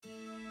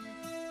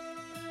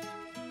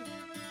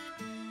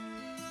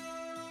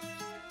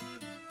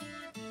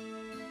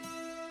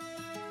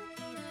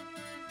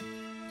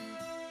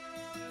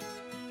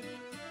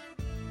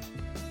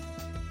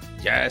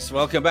Yes,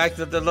 welcome back.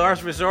 The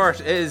Last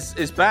Resort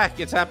is back.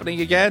 It's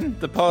happening again.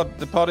 The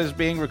pod is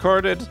being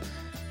recorded.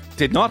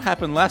 Did not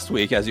happen last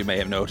week, as you may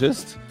have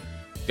noticed.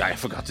 I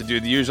forgot to do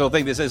the usual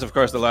thing. This is, of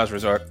course, The Last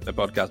Resort, the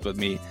podcast with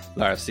me,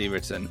 Lars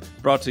Sivertsen,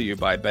 brought to you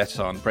by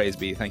Betson. Praise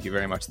be. Thank you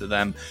very much to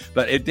them.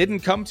 But it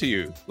didn't come to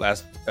you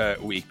last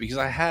week because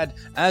I had,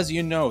 as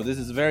you know, this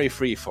is very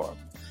free form.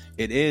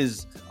 It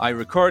is, I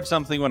record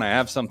something when I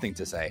have something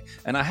to say.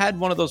 And I had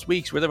one of those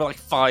weeks where there were like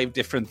 5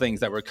 different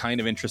things that were kind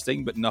of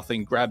interesting, but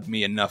nothing grabbed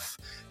me enough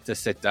to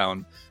sit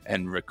down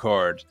and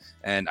record.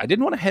 And I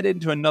didn't want to head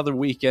into another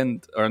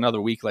weekend or another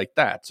week like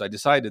that. So I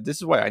decided this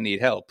is why I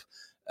need help.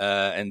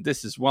 And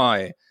this is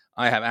why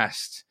I have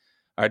asked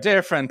our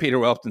dear friend Peter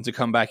Welpton to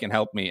come back and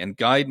help me and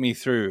guide me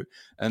through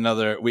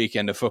another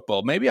weekend of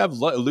football. Maybe I'm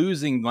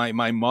losing my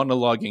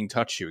monologuing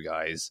touch, you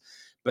guys.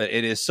 But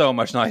it is so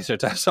much nicer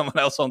to have someone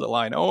else on the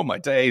line. Oh, my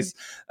days.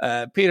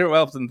 Peter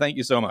Welpton, thank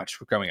you so much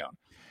for coming on.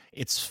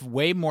 It's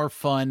way more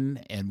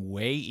fun and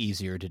way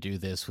easier to do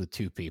this with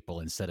 2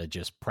 people instead of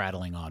just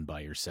prattling on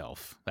by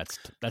yourself.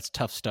 That's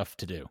tough stuff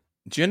to do.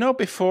 Do you know,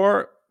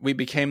 before we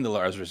became the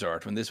Lars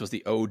Resort, when this was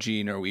the OG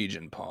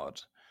Norwegian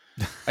pod,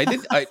 Pel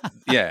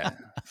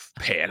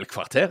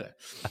Kvarteret,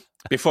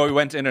 before we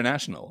went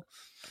international,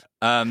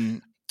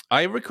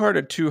 I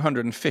recorded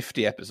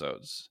 250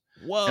 episodes.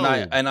 Whoa.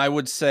 And I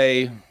would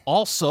say...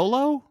 all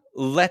solo?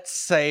 Let's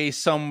say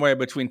somewhere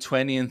between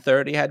 20 and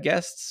 30 had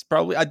guests.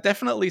 Probably. I'd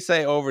definitely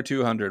say over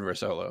 200 were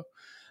solo.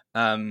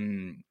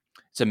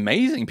 It's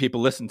amazing people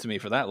listen to me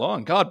for that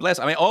long. God bless.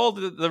 I mean, all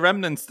the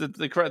remnants,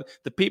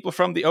 the people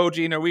from the OG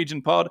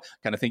Norwegian pod,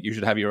 kind of think you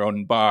should have your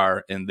own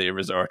bar in the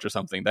resort or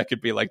something. That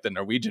could be like the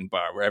Norwegian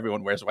bar where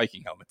everyone wears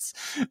Viking helmets.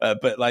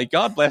 But like,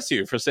 God bless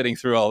you for sitting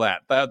through all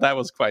that. That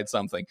was quite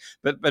something.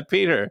 But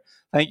Peter,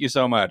 thank you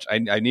so much.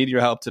 I need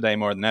your help today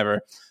more than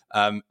ever.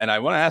 And I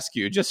want to ask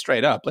you just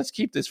straight up, let's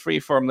keep this free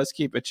form. Let's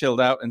keep it chilled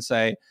out and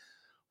say,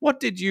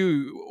 what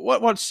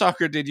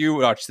soccer did you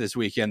watch this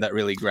weekend that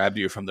really grabbed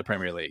you from the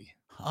Premier League?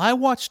 I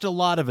watched a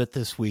lot of it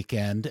this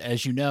weekend.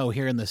 As you know,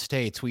 here in the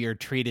States, we are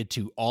treated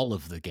to all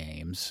of the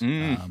games.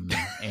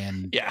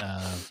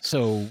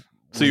 So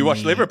you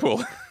watched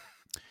Liverpool?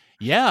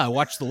 Yeah, I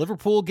watched the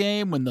Liverpool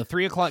game. When the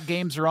 3:00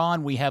 games are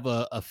on, we have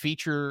a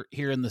feature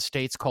here in the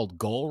States called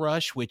Goal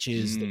Rush, which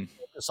is they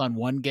focus on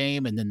one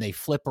game and then they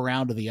flip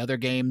around to the other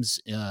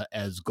games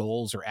as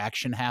goals or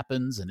action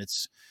happens. And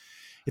it's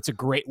a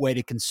great way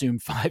to consume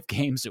 5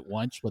 games at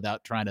once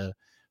without trying to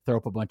throw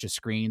up a bunch of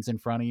screens in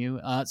front of you.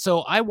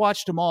 So I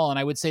watched them all, and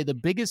I would say the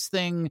biggest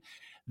thing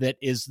that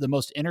is the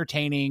most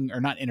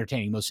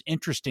most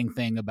interesting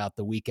thing about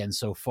the weekend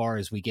so far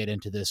as we get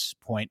into this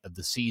point of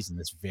the season,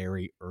 this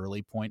very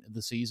early point of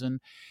the season,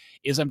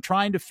 is I'm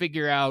trying to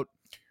figure out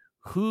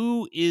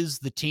who is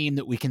the team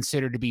that we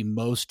consider to be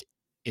most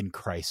in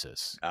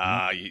crisis.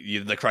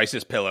 The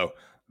crisis pillow.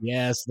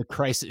 Yes, the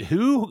crisis.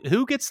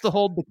 Who gets to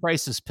hold the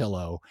crisis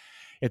pillow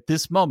at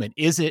this moment?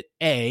 Is it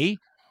A,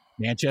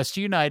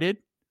 Manchester United,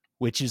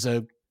 which is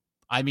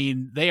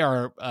they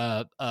are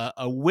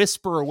a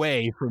whisper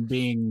away from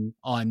being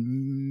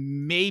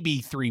on maybe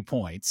 3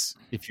 points,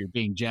 if you're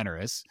being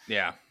generous.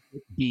 Yeah.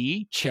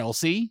 B,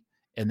 Chelsea,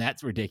 and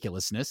that's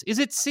ridiculousness. Is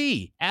it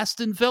C,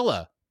 Aston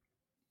Villa?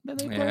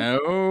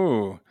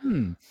 No.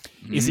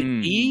 Is it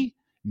E,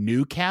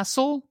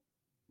 Newcastle?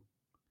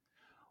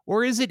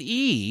 Or is it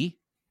E,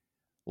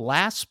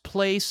 last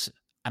place,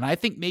 and I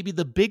think maybe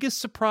the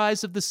biggest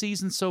surprise of the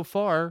season so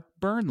far,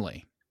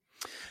 Burnley?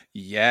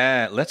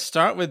 Yeah, let's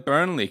start with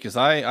Burnley because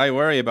I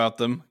worry about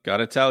them.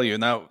 Gotta tell you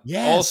now.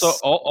 Yes.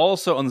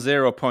 Also on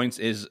 0 points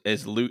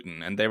is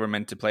Luton, and they were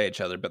meant to play each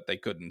other, but they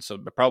couldn't. So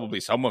probably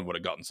someone would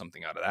have gotten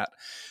something out of that.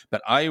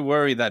 But I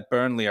worry that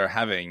Burnley are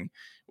having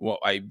what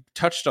I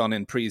touched on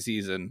in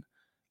preseason.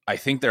 I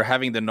think they're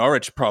having the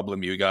Norwich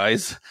problem, you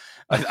guys.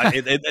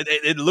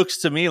 It looks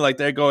to me like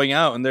they're going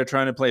out and they're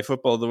trying to play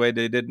football the way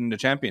they did in the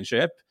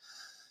Championship.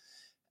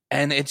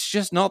 And it's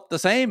just not the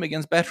same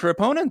against better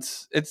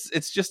opponents.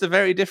 It's just a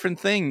very different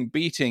thing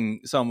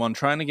beating someone,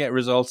 trying to get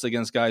results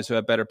against guys who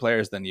have better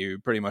players than you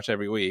pretty much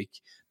every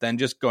week, than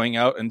just going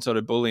out and sort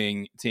of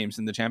bullying teams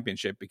in the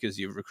Championship because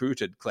you've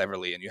recruited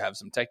cleverly and you have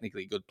some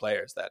technically good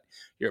players that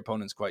your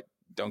opponents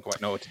don't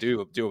quite know what to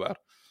do about.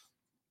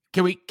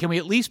 Can we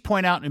at least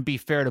point out and be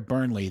fair to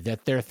Burnley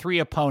that their 3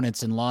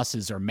 opponents in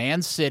losses are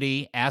Man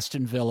City,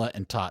 Aston Villa,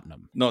 and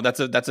Tottenham? No,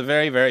 that's a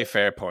very, very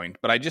fair point.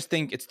 But I just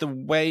think it's the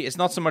way. It's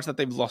not so much that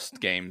they've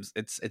lost games.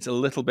 It's a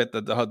little bit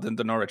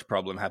the Norwich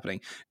problem happening.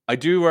 I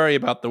do worry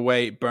about the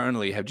way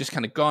Burnley have just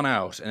kind of gone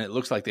out, and it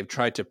looks like they've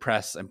tried to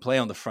press and play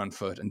on the front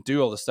foot and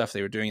do all the stuff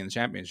they were doing in the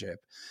Championship.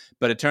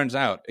 But it turns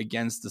out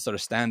against the sort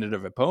of standard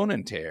of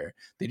opponent here,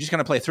 they just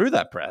kind of play through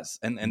that press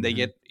and they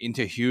get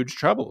into huge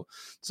trouble.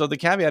 So the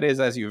caveat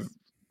is, as you've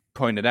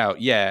pointed out,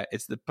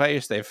 it's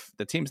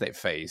the teams they've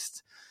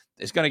faced.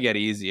 It's going to get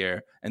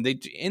easier, and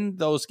in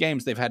those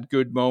games they've had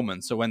good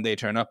moments. So when they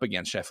turn up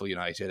against Sheffield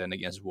United and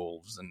against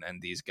Wolves and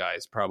these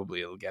guys,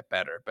 probably it'll get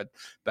better. But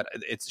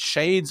it's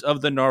shades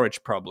of the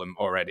Norwich problem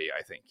already,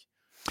 I think.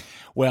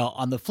 Well,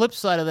 on the flip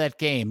side of that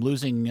game,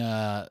 losing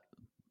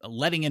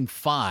letting in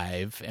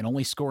 5 and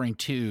only scoring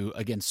 2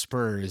 against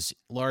Spurs.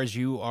 Lars,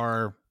 you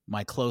are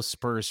my close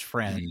Spurs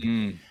friend.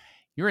 Mm-hmm.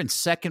 You're in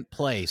second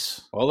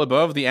place, all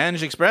above the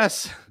Ange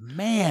Express,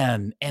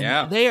 man.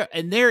 And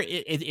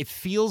it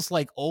feels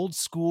like old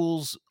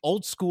school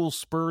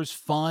Spurs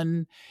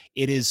fun.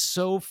 It is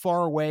so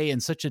far away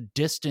and such a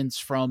distance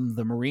from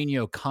the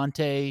Mourinho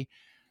Conte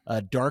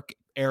dark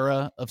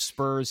era of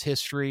Spurs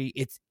history.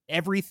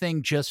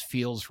 Everything just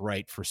feels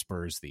right for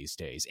Spurs these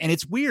days. And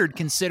it's weird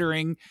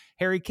considering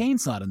Harry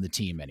Kane's not on the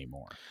team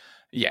anymore.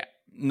 Yeah.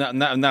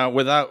 Now,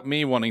 without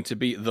me wanting to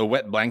be the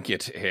wet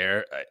blanket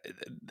here,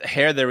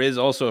 there is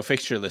also a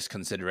fixture list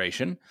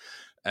consideration.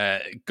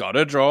 Got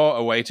a draw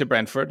away to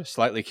Brentford,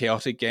 slightly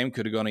chaotic game,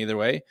 could have gone either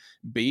way.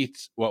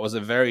 Beat what was a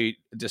very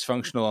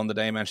dysfunctional on the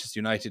day Manchester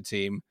United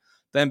team.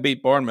 Then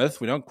beat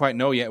Bournemouth. We don't quite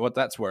know yet what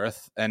that's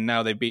worth. And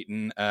now they've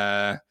beaten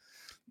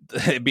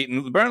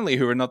Burnley,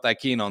 who we're not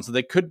that keen on. So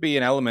there could be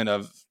an element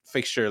of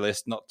fixture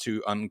list not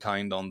too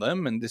unkind on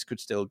them, and this could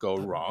still go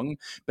wrong.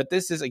 But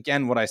this is,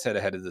 again, what I said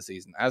ahead of the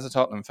season. As a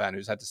Tottenham fan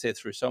who's had to sit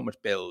through so much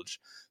bilge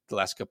the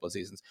last couple of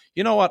seasons,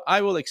 you know what? I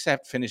will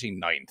accept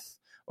finishing 9th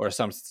or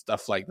some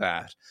stuff like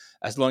that,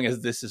 as long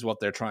as this is what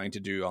they're trying to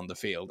do on the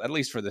field, at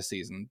least for this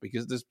season,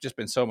 because there's just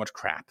been so much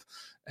crap.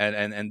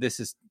 And this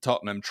is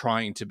Tottenham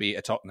trying to be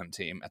a Tottenham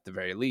team, at the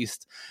very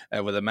least,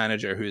 with a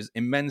manager who is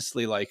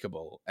immensely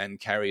likable and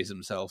carries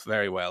himself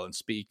very well and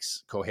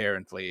speaks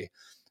coherently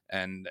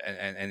and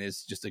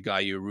is just a guy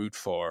you root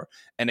for.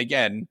 And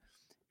again,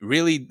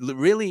 really,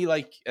 really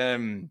like...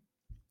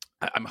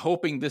 I'm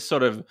hoping this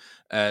sort of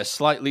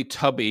slightly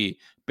tubby,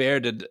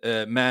 bearded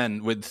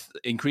man with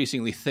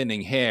increasingly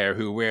thinning hair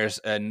who wears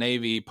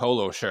navy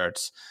polo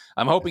shirts,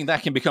 I'm hoping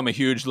that can become a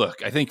huge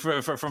look. I think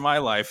for my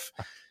life,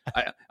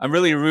 I'm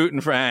really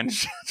rooting for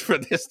Ange for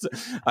this.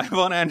 I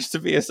want Ange to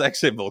be a sex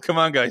symbol. Come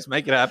on, guys,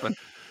 make it happen.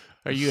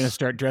 Are you going to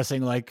start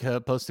dressing like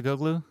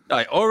Postecoglou?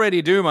 I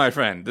already do, my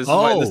friend. This is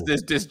why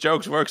this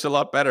jokes works a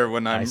lot better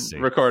when I'm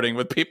recording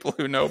with people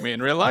who know me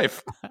in real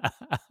life.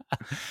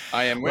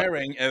 I am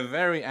wearing a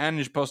very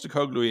Ange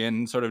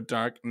Postecoglouian sort of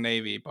dark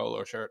navy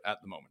polo shirt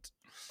at the moment.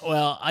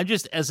 Well, I'm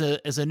just, as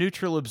a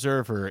neutral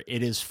observer,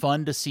 it is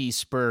fun to see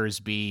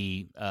Spurs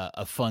be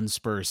a fun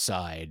Spurs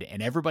side,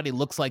 and everybody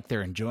looks like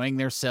they're enjoying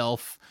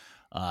themselves.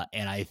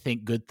 And I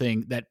think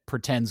that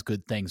pretends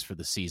good things for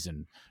the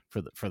season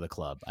for the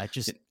club.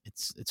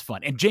 It's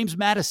fun. And James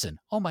Maddison,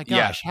 oh my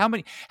gosh, how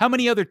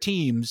many other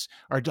teams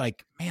are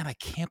like, man, I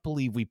can't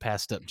believe we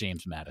passed up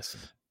James Maddison.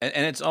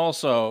 And it's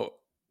also,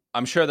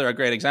 I'm sure there are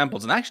great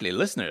examples. And actually,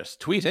 listeners,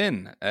 tweet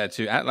in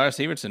to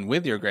 @LarsSivertson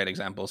with your great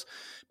examples.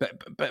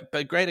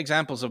 But great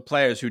examples of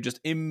players who just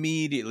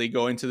immediately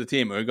go into the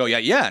team and go,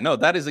 no,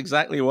 that is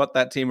exactly what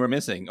that team were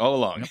missing all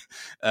along.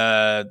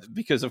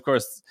 Because, of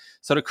course,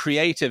 sort of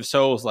creative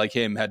souls like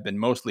him had been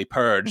mostly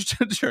purged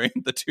during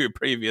the 2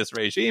 previous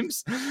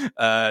regimes.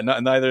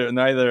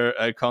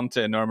 Neither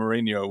Conte nor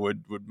Mourinho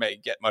would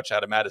get much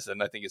out of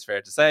Maddison, I think it's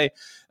fair to say.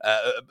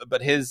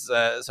 But his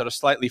sort of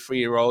slightly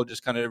free role,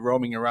 just kind of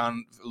roaming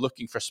around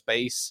looking for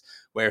space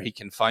where he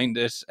can find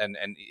it, and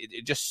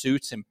it just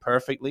suits him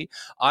perfectly.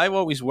 I've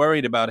always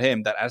worried about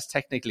him that, as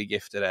technically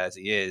gifted as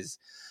he is,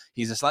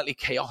 he's a slightly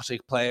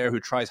chaotic player who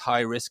tries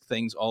high-risk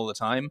things all the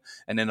time,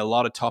 and in a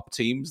lot of top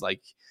teams,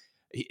 like,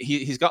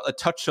 he's got a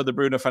touch of the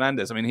Bruno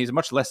Fernandes. I mean, he's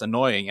much less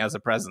annoying as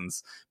a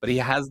presence, but he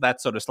has that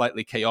sort of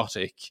slightly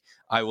chaotic,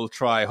 I will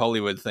try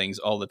Hollywood things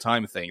all the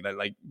time thing that,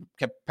 like,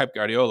 Pep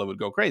Guardiola would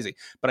go crazy.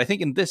 But I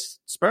think in this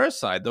Spurs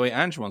side, the way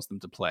Ange wants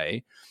them to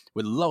play,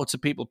 with loads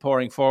of people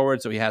pouring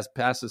forward, so he has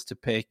passes to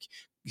pick,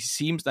 he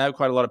seems to have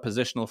quite a lot of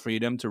positional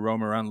freedom to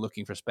roam around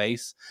looking for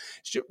space.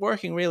 It's just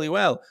working really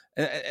well.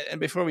 And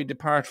before we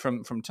depart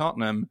from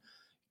Tottenham,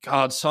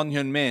 God, Son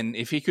Heung-min,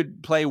 if he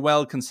could play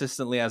well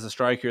consistently as a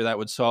striker, that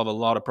would solve a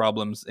lot of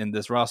problems in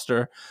this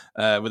roster.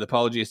 With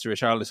apologies to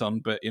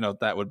Richarlison, but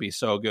that would be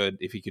so good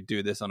if he could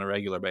do this on a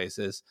regular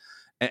basis.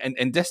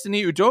 And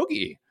Destiny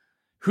Udogie,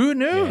 who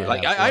knew?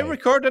 Yeah, I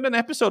recorded an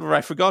episode where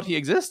I forgot he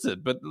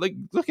existed, but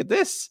look at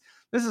this.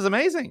 This is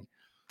amazing.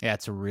 Yeah,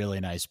 it's a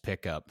really nice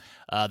pickup.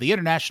 The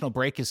international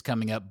break is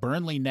coming up.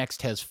 Burnley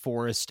next has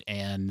Forest,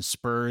 and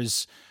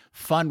Spurs'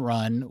 fun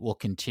run will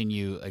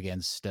continue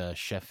against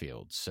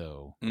Sheffield.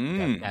 So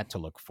got that to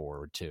look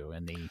forward to.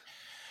 And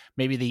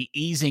maybe the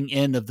easing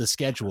in of the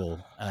schedule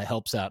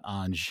helps out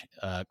Ange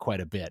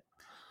quite a bit.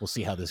 We'll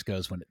see how this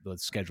goes when the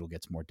schedule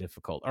gets more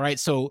difficult. All right,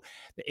 so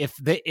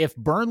if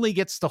Burnley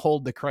gets to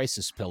hold the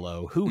crisis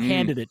pillow, who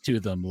handed it to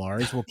them,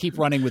 Lars? We'll keep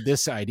running with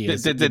this idea.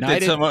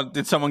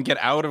 Did someone get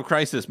out of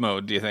crisis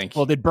mode, do you think?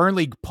 Well, did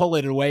Burnley pull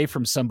it away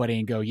from somebody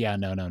and go, yeah,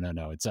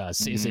 no, it's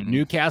us? Is it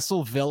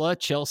Newcastle, Villa,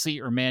 Chelsea,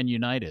 or Man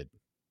United?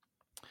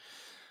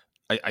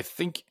 I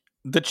think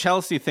the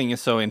Chelsea thing is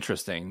so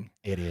interesting.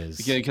 It is.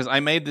 Because I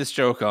made this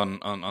joke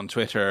on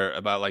Twitter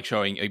about, like,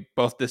 showing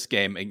both this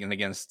game and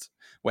against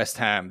West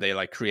Ham, they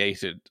like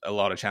created a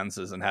lot of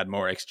chances and had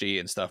more XG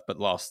and stuff, but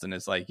lost. And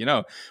it's like,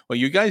 well,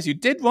 you guys, you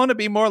did want to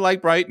be more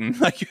like Brighton.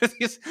 Like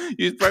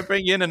you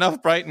bring in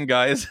enough Brighton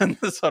guys and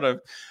the sort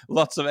of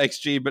lots of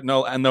XG, but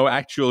no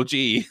actual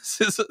G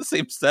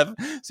seems to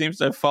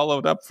have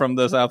followed up from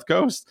the South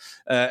Coast.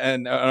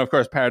 And of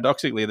course,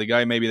 paradoxically, the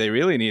guy maybe they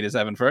really need is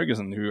Evan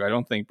Ferguson, who I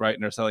don't think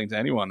Brighton are selling to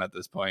anyone at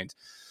this point.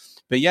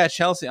 But yeah,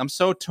 Chelsea, I'm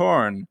so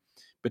torn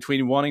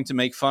between wanting to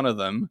make fun of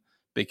them,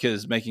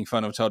 because making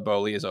fun of Todd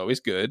Boehly is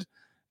always good.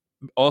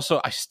 Also,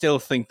 I still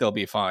think they'll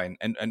be fine.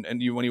 And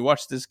when you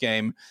watch this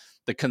game,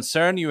 the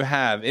concern you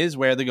have is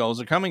where the goals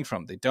are coming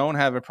from. They don't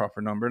have a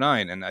proper number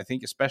 9. And I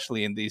think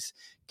especially in these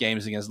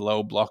games against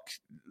low block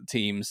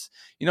teams,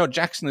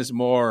 Jackson is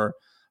more...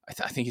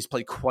 I think he's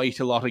played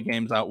quite a lot of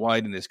games out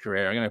wide in his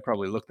career. I'm going to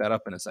probably look that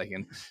up in a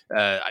second.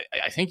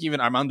 I think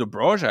even Armando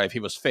Broja, if he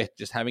was fit,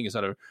 just having a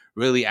sort of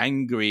really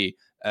angry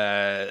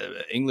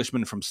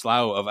Englishman from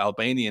Slough of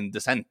Albanian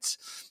descent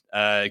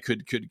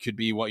could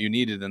be what you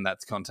needed in that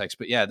context.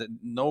 But yeah,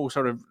 no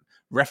sort of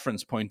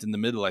reference point in the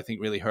middle, I think,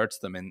 really hurts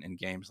them in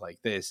games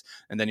like this.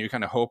 And then you're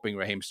kind of hoping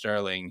Raheem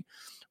Sterling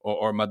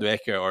or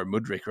Madueke or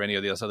Mudryk or any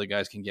of those other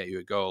guys can get you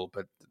a goal.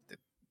 But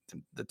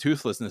the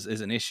toothlessness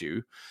is an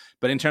issue.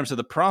 But in terms of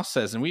the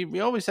process, and we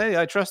always say,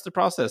 I trust the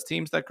process.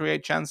 Teams that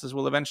create chances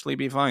will eventually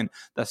be fine.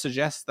 That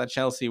suggests that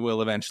Chelsea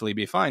will eventually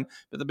be fine.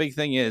 But the big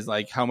thing is,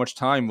 like, how much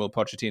time will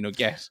Pochettino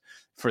get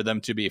for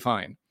them to be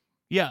fine?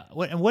 Yeah,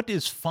 and what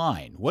is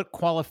fine? What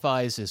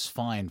qualifies as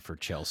fine for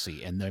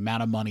Chelsea, and the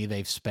amount of money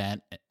they've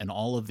spent and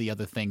all of the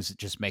other things that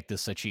just make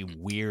this such a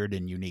weird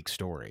and unique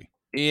story?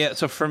 Yeah,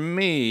 so for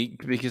me,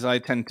 because I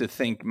tend to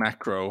think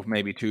macro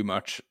maybe too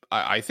much,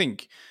 I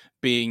think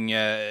being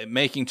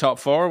making top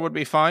 4 would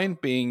be fine.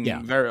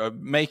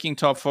 Making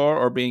top 4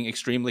 or being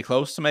extremely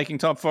close to making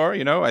top 4.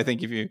 I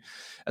think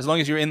as long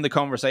as you're in the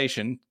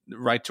conversation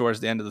right towards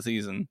the end of the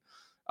season,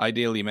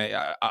 ideally,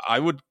 I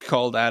would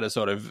call that a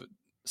sort of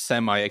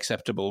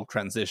semi-acceptable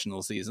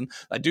transitional season.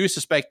 I do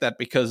suspect that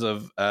because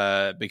of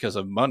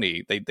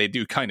money, they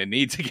do kind of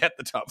need to get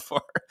the top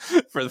 4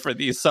 for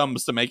these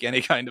sums to make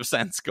any kind of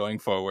sense going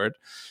forward.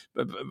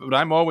 But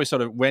I'm always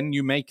sort of, when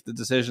you make the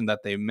decision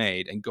that they've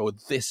made and go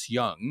this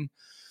young,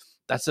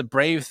 that's a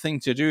brave thing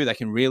to do that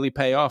can really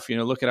pay off.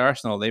 Look at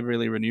Arsenal. They've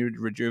really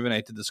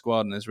rejuvenated the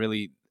squad and has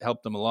really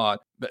helped them a lot.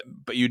 But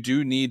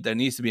there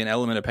needs to be an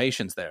element of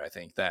patience there, I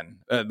think, then.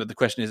 But the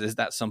question is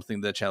that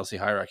something the Chelsea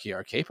hierarchy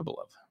are capable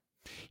of?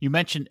 You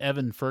mentioned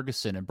Evan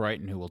Ferguson and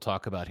Brighton, who we'll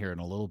talk about here in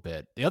a little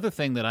bit. The other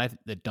thing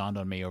that dawned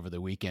on me over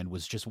the weekend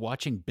was just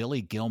watching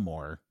Billy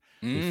Gilmore,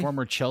 the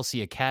former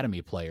Chelsea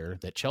Academy player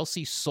that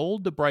Chelsea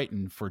sold to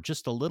Brighton for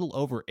just a little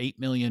over 8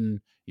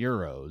 million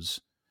euros.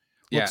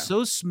 Looked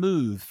so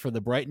smooth for the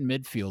Brighton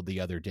midfield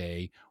the other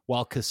day,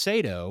 while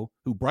Caicedo,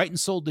 who Brighton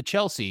sold to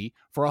Chelsea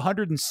for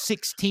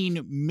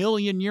 116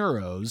 million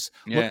euros,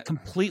 looked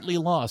completely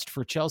lost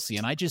for Chelsea.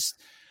 And I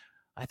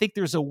think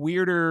there's a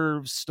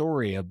weirder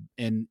story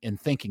in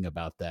thinking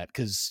about that,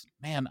 because,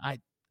 man, I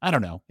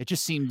don't know. That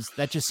just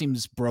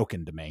seems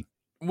broken to me.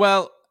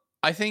 Well,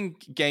 I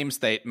think game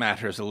state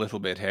matters a little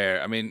bit here.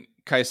 I mean,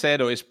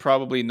 Caicedo is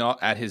probably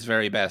not at his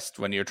very best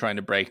when you're trying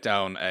to break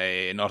down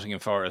a Nottingham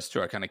Forest who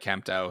are kind of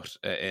camped out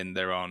in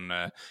their own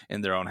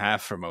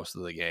half for most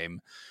of the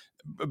game.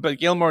 But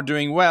Gilmore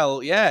doing well,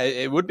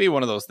 it would be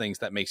one of those things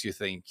that makes you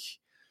think,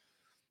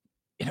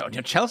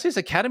 Chelsea's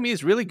academy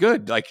is really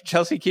good. Like,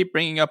 Chelsea keep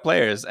bringing up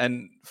players,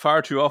 and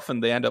far too often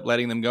they end up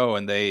letting them go,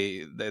 and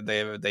they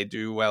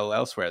do well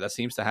elsewhere. That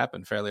seems to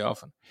happen fairly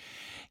often.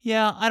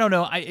 Yeah, I don't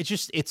know.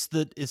 It's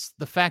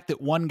the fact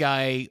that one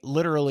guy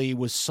literally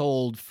was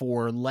sold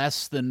for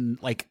less than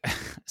like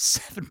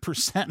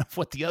 7% of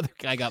what the other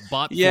guy got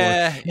bought for.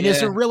 And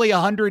is there really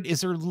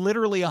is there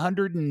literally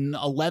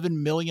 $111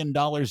 million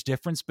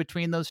difference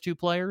between those two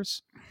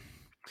players?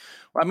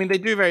 Well, I mean, they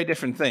do very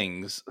different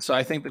things. So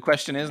I think the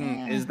question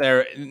is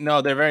there?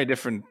 No, they're very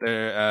different.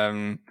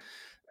 They're,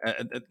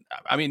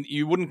 I mean,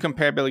 you wouldn't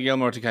compare Billy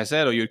Gilmore to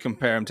Caicedo. You'd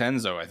compare him to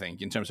Enzo, I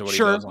think, in terms of what he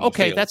does on the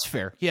field. That's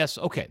fair. Yes,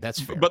 okay,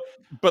 that's fair.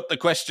 But the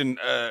question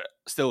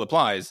still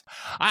applies.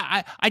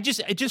 I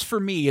just for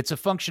me, it's a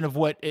function of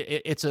what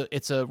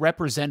it's a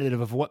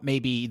representative of what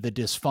maybe the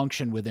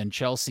dysfunction within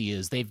Chelsea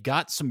is. They've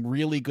got some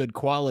really good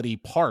quality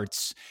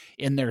parts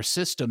in their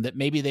system that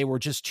maybe they were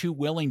just too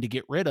willing to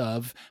get rid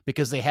of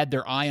because they had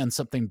their eye on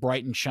something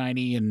bright and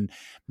shiny and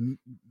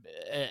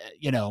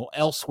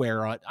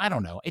elsewhere. I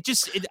don't know. That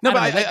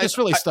just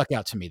really stuck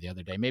out to me the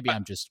other day. Maybe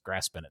I'm just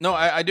grasping it. No,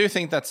 I do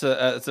think that's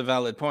a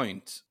valid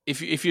point.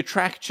 If you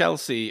track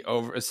Chelsea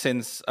over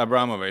since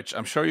Abramovich,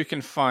 I'm sure you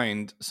can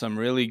find some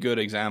really good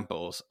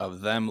examples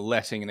of them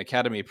letting an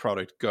academy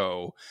product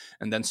go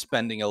and then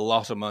spending a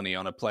lot of money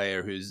on a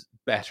player who's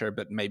better,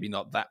 but maybe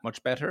not that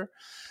much better.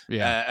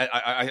 Yeah,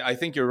 I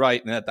think you're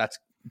right in that that's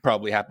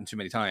probably happened too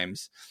many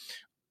times.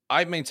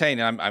 I maintain,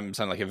 I'm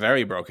sounding like a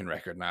very broken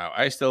record now.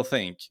 I still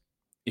think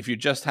if you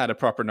just had a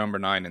proper number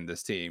 9 in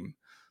this team,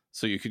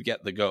 so you could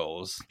get the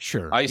goals.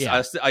 Sure.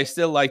 I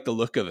still like the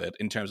look of it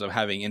in terms of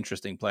having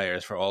interesting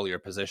players for all your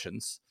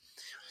positions.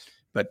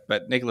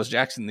 But Nicholas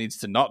Jackson needs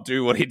to not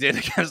do what he did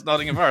against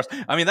Nottingham Forest.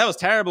 I mean, that was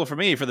terrible for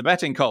me for the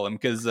betting column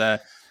because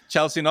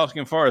Chelsea,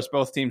 Nottingham Forest,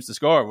 both teams to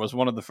score was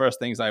one of the first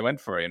things I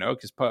went for,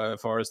 because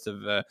Forest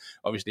have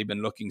obviously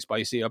been looking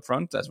spicy up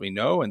front, as we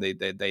know, and they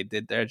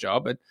did their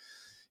job. But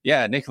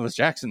yeah, Nicholas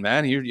Jackson,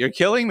 man, you're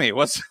killing me.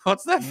 What's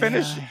that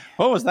finish? Yeah.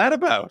 What was that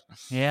about?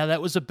 Yeah,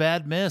 that was a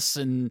bad miss.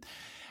 And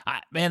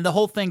man, the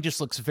whole thing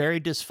just looks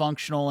very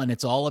dysfunctional, and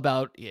it's all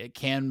about,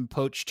 can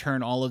Poach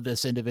turn all of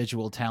this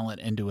individual talent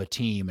into a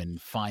team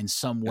and find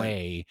some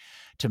way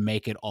to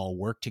make it all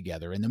work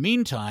together. In the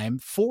meantime,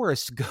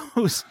 Forest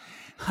goes,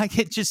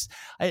 it's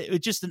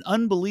just an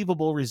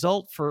unbelievable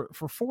result for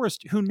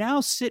Forest, who now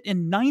sit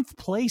in 9th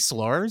place,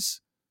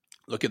 Lars.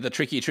 Look at the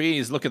tricky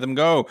trees. Look at them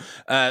go.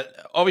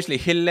 Obviously,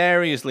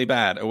 hilariously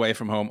bad away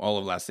from home all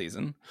of last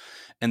season.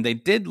 And they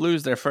did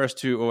lose their first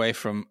 2 away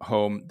from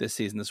home this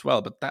season as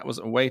well. But that was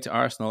away to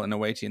Arsenal and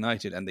away to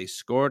United. And they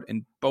scored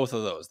in both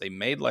of those. They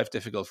made life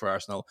difficult for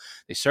Arsenal.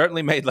 They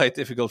certainly made life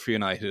difficult for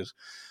United.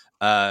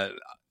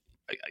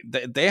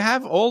 They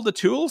have all the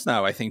tools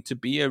now, I think, to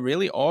be a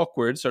really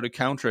awkward sort of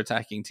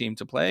counter-attacking team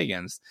to play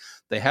against.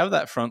 They have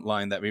that front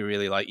line that we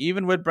really like.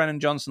 Even with Brennan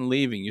Johnson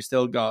leaving, you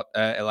still got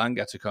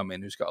Elanga to come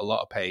in, who's got a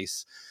lot of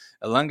pace.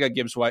 Elanga,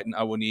 Gibbs White, and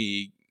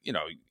Awoniyi,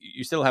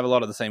 you still have a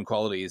lot of the same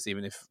qualities.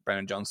 Even if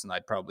Brennan Johnson,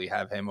 I'd probably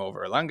have him over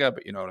Elanga,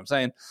 but you know what I'm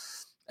saying.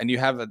 And you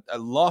have a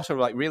lot of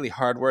like really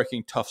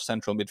hardworking, tough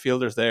central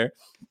midfielders there.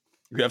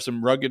 You have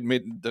some rugged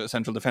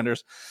central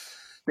defenders.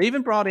 They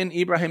even brought in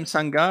Ibrahim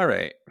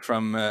Sangare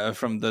from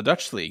the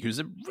Dutch league, who's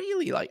a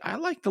really I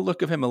like the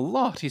look of him a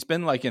lot. He's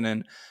been like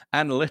an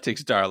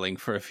analytics darling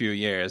for a few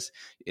years.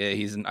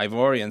 He's an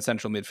Ivorian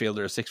central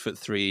midfielder,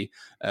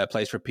 6'3",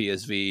 plays for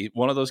PSV.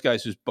 One of those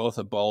guys who's both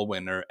a ball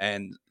winner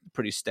and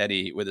pretty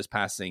steady with his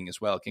passing as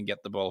well, can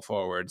get the ball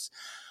forwards.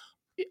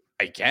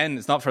 Again,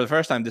 it's not for the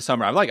first time this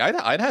summer.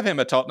 I'd have him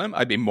at Tottenham.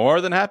 I'd be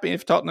more than happy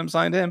if Tottenham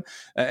signed him,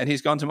 and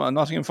he's gone to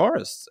Nottingham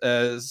Forest.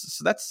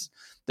 So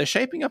they're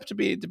shaping up to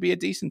be a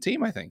decent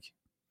team, I think.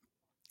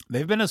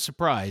 They've been a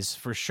surprise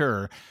for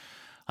sure.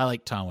 I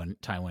like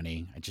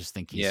Taiwanese. I just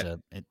think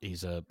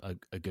he's a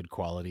good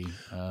quality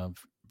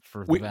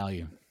for the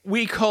value.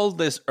 We called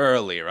this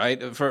early,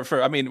 right?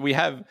 I mean, we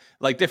have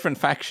like different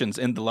factions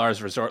in the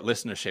Lars Resort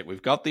listenership.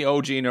 We've got the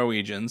OG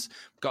Norwegians,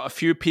 got a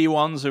few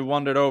P1s who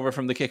wandered over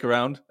from the kick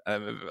around.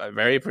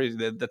 Very pretty,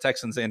 the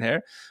Texans in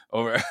here,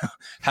 over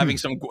having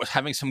some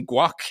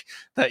guac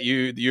that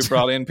you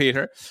brought in,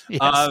 Peter.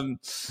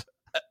 Yes.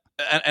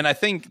 And I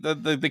think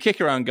the kick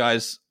around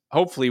guys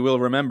hopefully will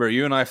remember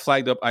you and I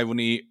flagged up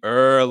Ivoni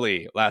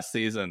early last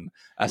season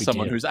as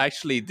someone who's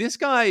actually, this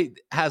guy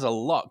has a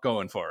lot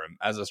going for him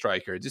as a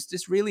striker. Just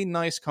this really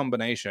nice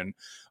combination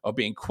of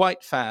being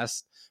quite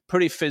fast,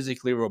 pretty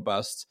physically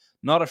robust,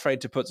 not afraid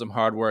to put some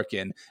hard work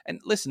in.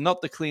 And listen, not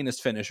the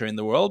cleanest finisher in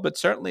the world, but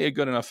certainly a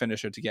good enough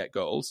finisher to get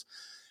goals.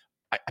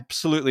 I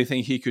absolutely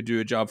think he could do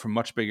a job for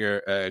much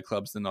bigger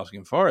clubs than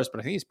Nottingham Forest, but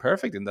I think he's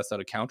perfect in that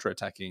sort of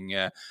counter-attacking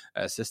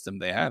system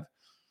they have.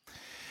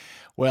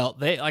 Well,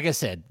 like I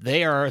said,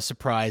 they are a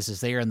surprise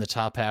as they are in the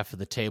top half of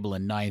the table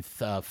in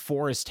 9th.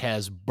 Forest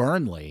has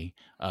Burnley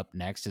up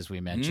next, as we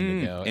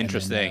mentioned ago.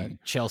 Interesting. And then,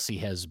 Chelsea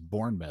has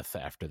Bournemouth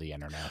after the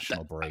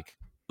international break.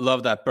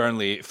 Love that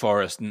Burnley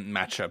Forest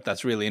matchup.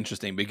 That's really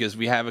interesting because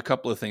we have a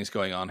couple of things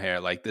going on here.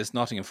 Like this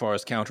Nottingham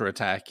Forest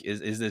counterattack.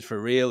 Is it for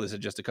real? Is it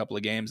just a couple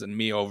of games and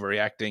me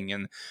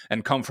overreacting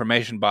and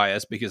confirmation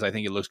bias because I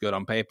think it looks good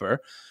on paper?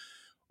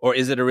 Or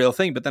is it a real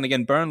thing? But then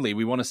again, Burnley,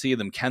 we want to see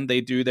them. Can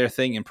they do their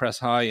thing and press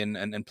high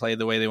and play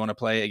the way they want to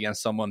play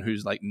against someone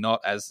who's like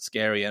not as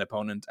scary an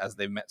opponent as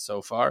they've met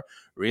so far?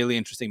 Really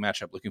interesting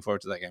matchup. Looking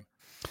forward to that game.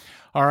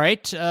 All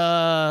right.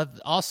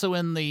 Also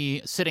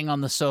sitting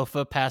on the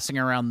sofa, passing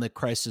around the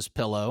crisis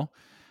pillow,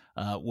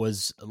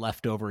 was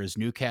left over as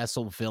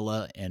Newcastle,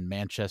 Villa, and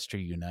Manchester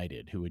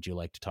United. Who would you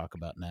like to talk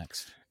about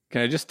next? Can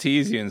I just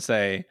tease you and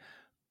say,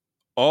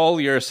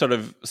 all your sort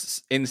of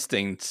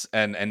instincts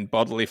and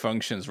bodily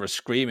functions were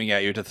screaming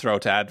at you to throw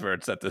to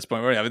adverts at this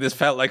point. I mean, this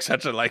felt like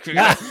such a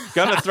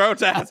gonna throw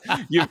to ads.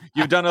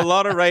 You've done a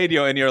lot of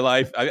radio in your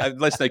life.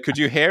 Listen, could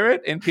you hear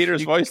it in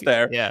Peter's voice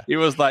there? Yeah, he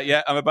was like,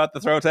 "Yeah, I'm about to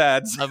throw to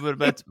ads. I'm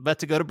about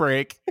to go to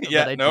break."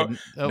 Yeah,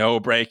 no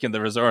break in the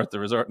resort. The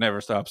resort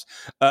never stops.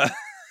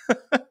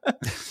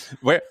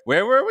 Where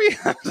were we?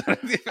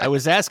 I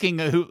was asking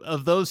who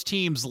of those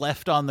teams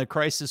left on the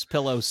crisis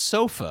pillow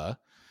sofa.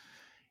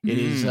 It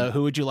is,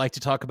 who would you like to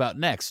talk about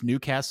next?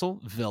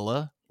 Newcastle,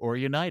 Villa, or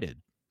United?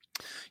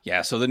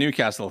 Yeah, so the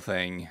Newcastle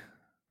thing.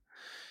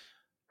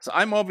 So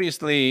I'm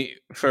obviously,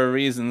 for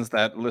reasons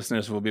that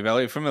listeners will be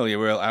very familiar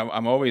with,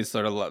 I'm always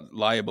sort of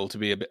liable to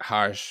be a bit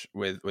harsh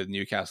with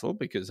Newcastle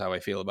because how I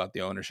feel about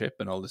the ownership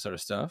and all this sort of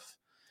stuff.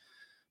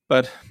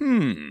 But,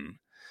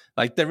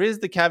 like there is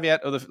the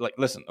caveat of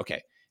listen,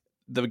 okay,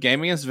 the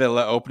game against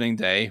Villa opening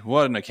day,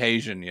 what an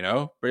occasion,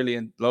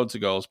 brilliant, loads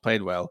of goals,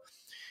 played well.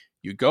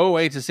 You go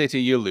away to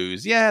City, you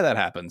lose. Yeah, that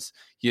happens.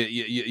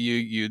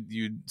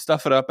 You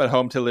stuff it up at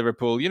home to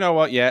Liverpool. You know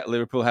what? Yeah,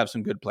 Liverpool have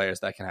some good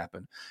players. That can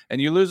happen. And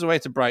you lose away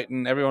to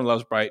Brighton. Everyone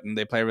loves Brighton.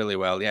 They play really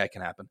well. Yeah, it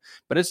can happen.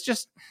 But it's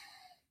just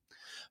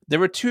there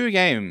were two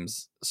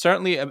games.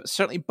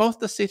 Certainly both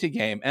the City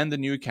game and the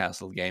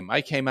Newcastle game.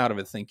 I came out of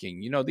it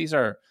thinking, these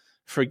are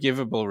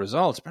forgivable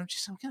results, but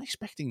I'm kind of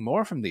expecting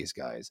more from these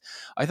guys.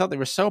 I thought they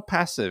were so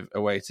passive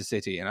away to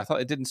City, and I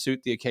thought it didn't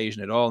suit the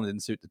occasion at all, and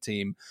didn't suit the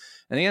team.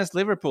 And against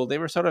Liverpool, they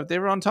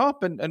were on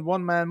top and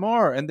one man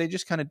more, and they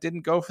just kind of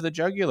didn't go for the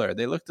jugular.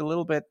 They looked a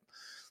little bit,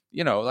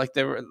 like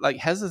they were like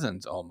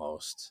hesitant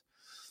almost.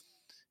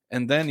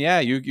 And then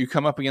you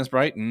come up against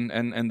Brighton,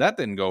 and that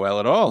didn't go well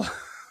at all.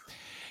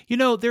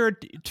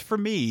 For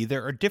me,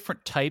 there are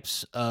different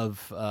types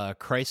of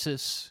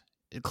crisis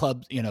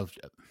clubs.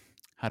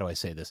 How do I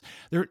say this?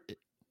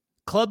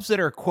 Clubs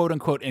that are quote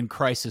unquote in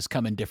crisis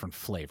come in different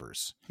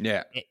flavors.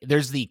 Yeah.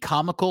 There's the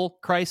comical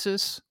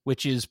crisis,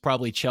 which is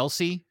probably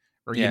Chelsea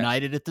or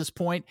United at this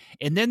point.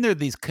 And then there are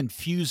these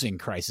confusing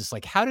crises.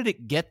 Like, how did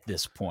it get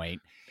this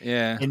point?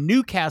 Yeah. And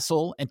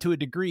Newcastle, and to a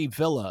degree,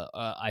 Villa,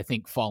 I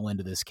think, fall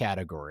into this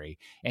category.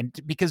 And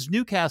because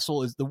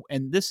Newcastle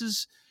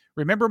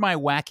remember my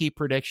wacky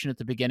prediction at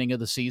the beginning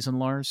of the season,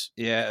 Lars?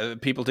 Yeah.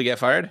 People to get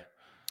fired?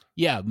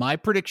 Yeah, my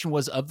prediction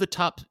was of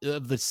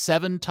the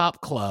 7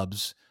 top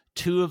clubs,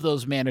 2 of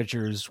those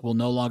managers will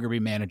no longer be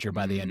manager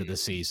by the end of the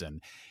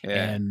season.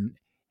 Yeah.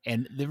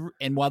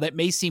 And while that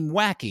may seem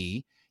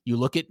wacky, you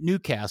look at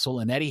Newcastle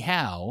and Eddie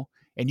Howe,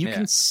 and you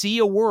can see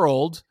a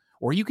world,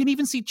 or you can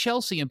even see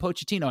Chelsea and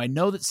Pochettino. I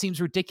know that seems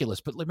ridiculous,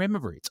 but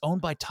remember, it's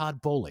owned by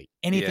Todd Bowley.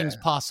 Anything's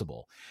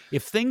possible.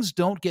 If things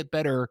don't get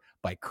better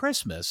by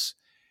Christmas,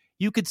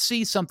 you could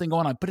see something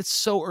going on, but it's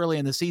so early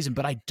in the season.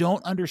 But I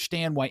don't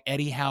understand why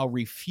Eddie Howe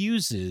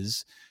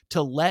refuses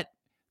to let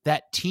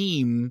that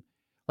team,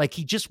 like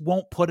he just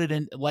won't put it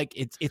in, like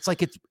it's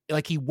like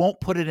he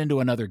won't put it into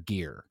another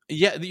gear.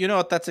 Yeah, you know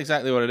what? That's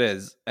exactly what it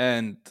is,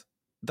 and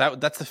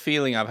that's the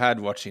feeling I've had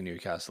watching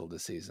Newcastle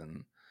this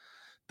season.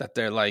 That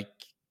they're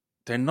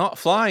not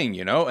flying,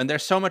 and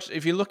there's so much.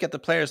 If you look at the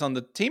players on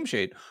the team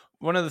sheet,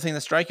 one of the things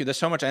that strike you, there's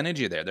so much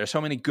energy there. There's so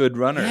many good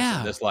runners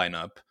in this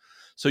lineup.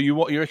 So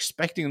you're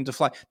expecting them to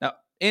fly. Now,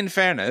 in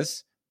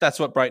fairness, that's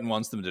what Brighton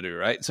wants them to do,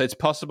 right? So it's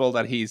possible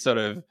that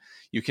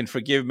you can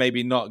forgive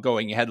maybe not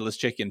going headless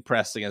chicken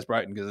press against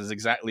Brighton because it's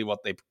exactly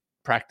what they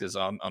practice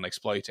on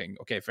exploiting.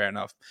 Okay, fair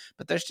enough.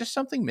 But there's just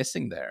something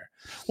missing there.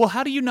 Well,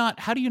 how do you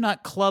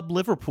not club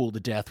Liverpool to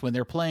death when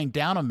they're playing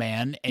down a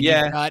man and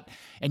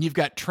you've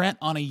got Trent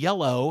on a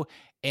yellow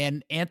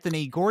and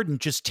Anthony Gordon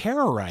just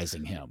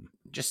terrorizing him?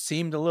 Just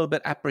seemed a little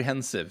bit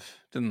apprehensive,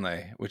 didn't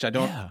they? Which I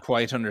don't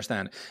quite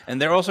understand.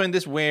 And they're also in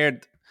this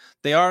weird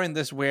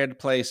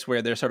place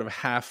where they're sort of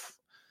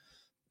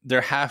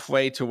they're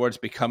halfway towards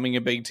becoming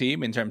a big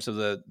team in terms of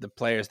the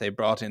players they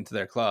brought into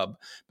their club.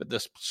 But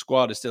the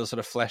squad is still sort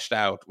of fleshed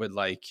out with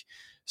like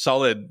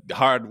solid,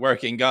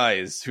 hard-working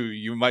guys who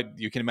you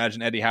can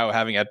imagine Eddie Howe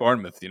having at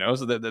Bournemouth,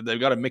 so they've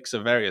got a mix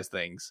of various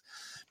things.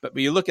 But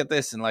you look at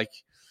this and like,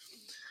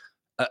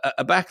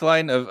 a back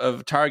line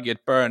of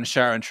Target, Burn,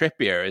 Schär, and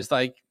Trippier is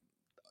like,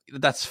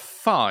 that's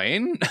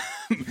fine.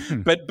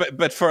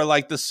 but for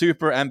like the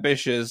super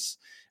ambitious,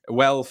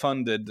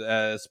 well-funded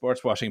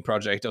sports washing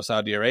project of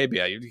Saudi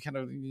Arabia, you kind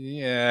of,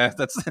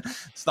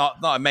 it's not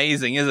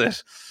amazing, is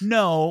it?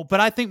 No, but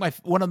I think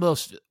one of the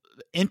most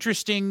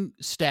interesting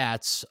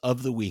stats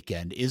of the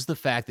weekend is the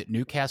fact that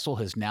Newcastle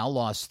has now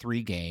lost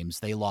 3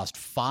 games. They lost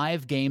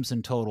 5 games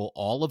in total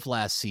all of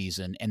last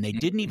season, and they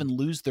didn't even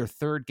lose their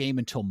 3rd game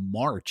until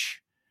March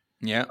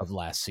of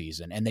last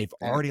season, and they've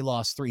already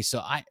lost 3.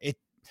 So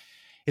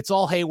it's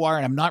all haywire,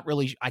 and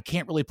I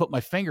can't really put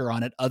my finger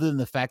on it other than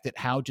the fact that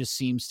Howe just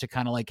seems to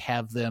kind of like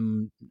have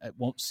them,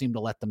 won't seem to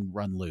let them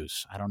run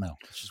loose. I don't know.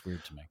 It's just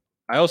weird to me.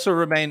 I also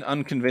remain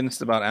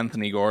unconvinced about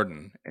Anthony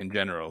Gordon in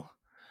general.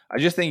 I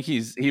just think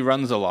he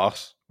runs a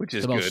lot, which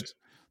is good.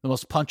 The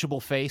most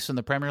punchable face in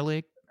the Premier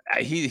League.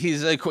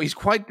 He's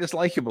quite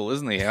dislikable,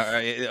 isn't he?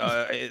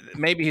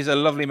 Maybe he's a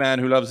lovely man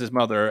who loves his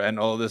mother and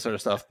all this sort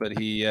of stuff, but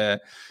he's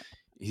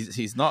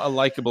not a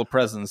likable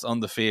presence on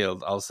the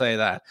field. I'll say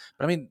that.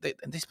 But I mean,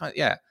 this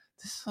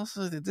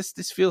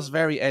feels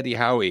very Eddie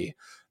Howe-y.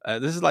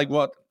 This is like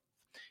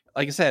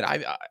I said,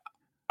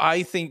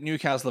 I think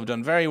Newcastle have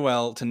done very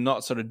well to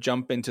not sort of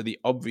jump into the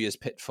obvious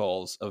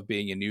pitfalls of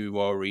being a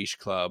new riche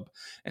club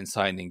and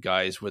signing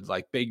guys with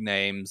like big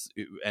names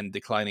and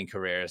declining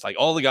careers. Like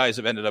all the guys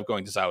have ended up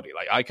going to Saudi.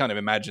 Like I kind of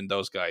imagined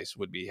those guys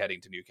would be heading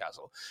to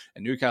Newcastle,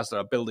 and Newcastle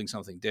are building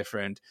something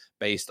different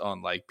based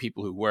on like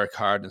people who work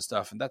hard and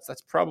stuff. And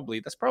that's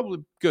probably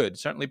good.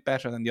 Certainly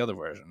better than the other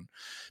version.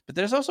 But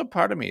there's also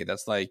part of me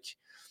that's like,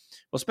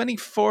 well, spending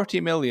 40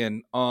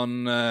 million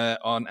on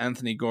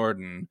Anthony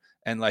Gordon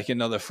and like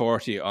another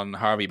 40 on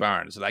Harvey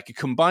Barnes, like a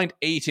combined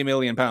 80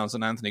 million pounds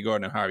on Anthony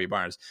Gordon and Harvey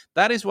Barnes.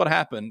 That is what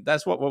happened.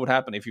 That's what would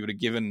happen if you would have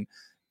given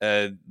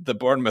the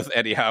Bournemouth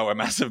Eddie Howe a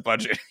massive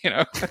budget.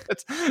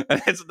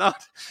 It's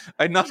not.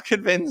 I'm not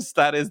convinced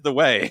that is the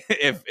way.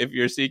 If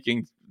you're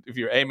seeking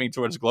you're aiming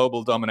towards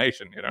global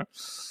domination, you know.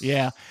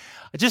 Yeah.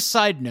 Just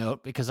side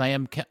note, because I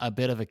am a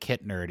bit of a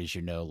kit nerd, as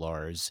you know,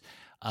 Lars.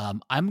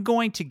 I'm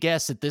going to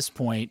guess at this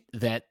point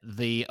that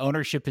the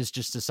ownership has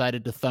just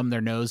decided to thumb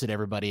their nose at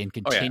everybody and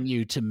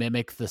continue to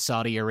mimic the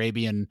Saudi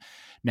Arabian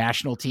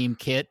national team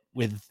kit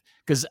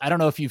because I don't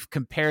know if you've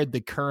compared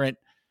the current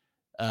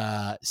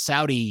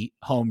Saudi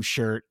home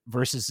shirt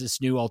versus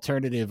this new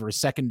alternative or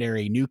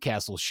secondary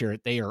Newcastle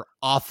shirt. They are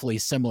awfully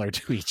similar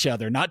to each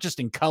other, not just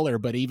in color,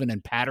 but even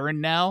in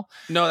pattern now.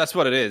 No, that's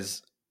what it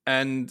is.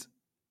 And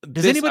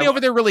does anybody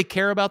over there really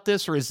care about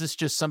this, or is this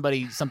just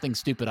something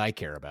stupid I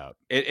care about?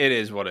 It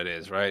is what it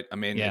is, right? I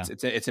mean,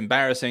 it's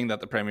embarrassing that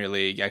the Premier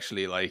League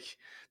actually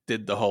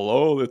did the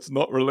whole it's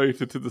not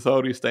related to the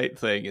Saudi state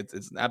thing.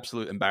 It's an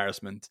absolute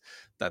embarrassment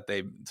that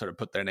they sort of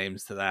put their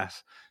names to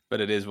that. But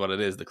it is what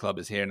it is. The club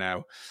is here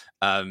now.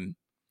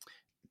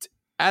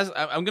 As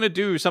I'm going to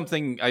do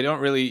something I don't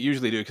really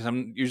usually do because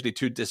I'm usually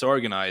too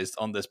disorganized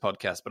on this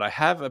podcast, but I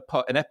have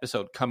an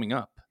episode coming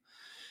up.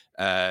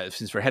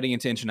 Since we're heading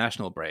into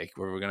international break,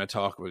 where we're going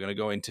to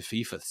go into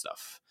FIFA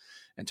stuff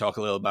and talk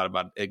a little bit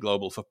about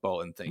global football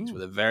and things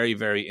with a very,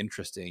 very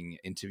interesting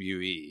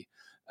interviewee,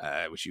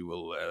 which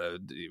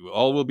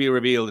all will be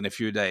revealed in a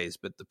few days.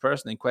 But the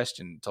person in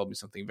question told me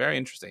something very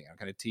interesting. I'm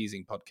kind of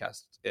teasing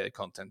podcast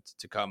content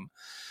to come.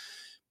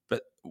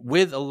 But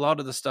with a lot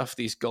of the stuff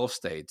these Gulf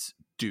states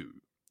do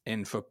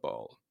in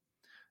football,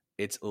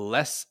 it's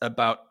less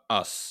about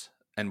us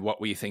and what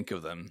we think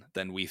of them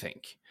than we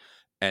think.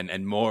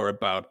 And more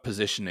about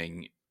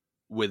positioning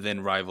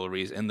within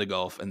rivalries in the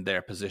Gulf and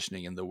their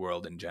positioning in the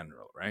world in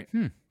general, right?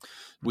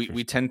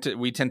 We tend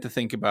to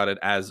think about it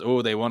as,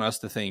 they want us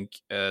to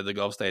think the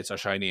Gulf states are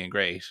shiny and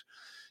great,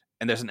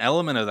 and there's an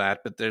element of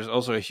that, but there's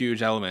also a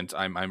huge element.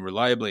 I'm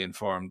reliably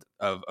informed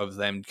of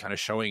them kind of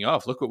showing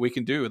off. Look what we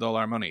can do with all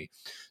our money.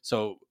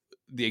 So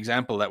the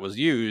example that was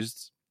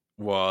used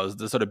was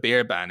the sort of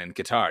beer ban in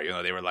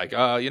Qatar. They were like,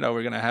 we're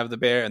going to have the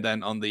beer. And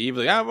then on the eve,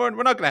 we're not going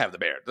to have the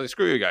beer. Like,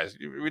 screw you guys.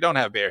 We don't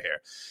have beer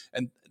here.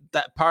 And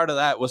that part of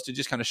that was to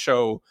just kind of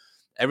show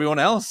everyone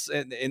else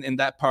in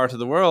that part of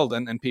the world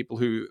and people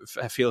who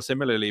feel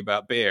similarly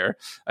about beer,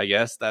 I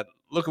guess, that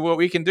look at what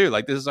we can do.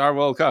 Like, this is our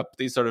World Cup.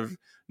 These sort of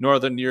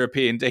Northern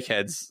European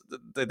dickheads,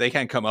 they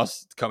can't come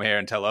here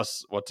and tell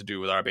us what to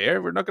do with our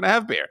beer. We're not going to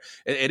have beer.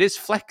 It is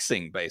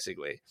flexing,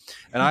 basically.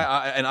 And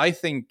I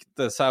think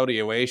the Saudi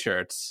away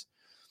shirts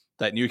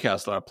that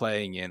Newcastle are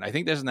playing in, I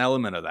think there's an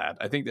element of that.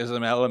 I think there's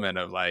an element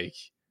of like,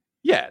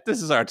 yeah, this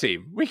is our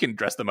team. We can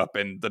dress them up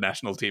in the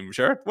national team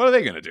shirt. What are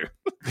they going to do?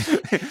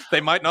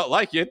 They might not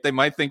like it. They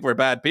might think we're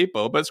bad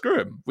people, but screw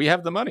them. We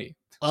have the money.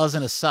 Well, as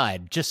an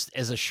aside, just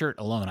as a shirt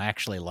alone, I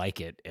actually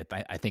like it.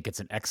 I think it's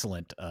an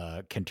excellent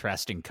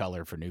contrasting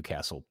color for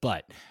Newcastle,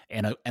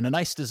 and a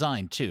nice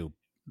design too.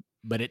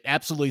 But it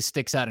absolutely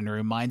sticks out, and it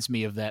reminds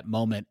me of that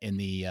moment in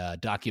the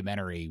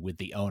documentary with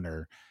the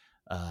owner,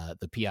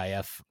 the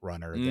PIF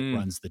runner that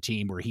runs the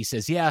team, where he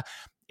says,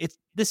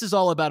 this is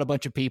all about a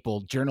bunch of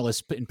people,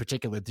 journalists in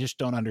particular, just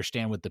don't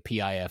understand what the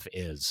PIF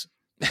is.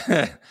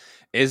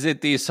 Is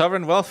it the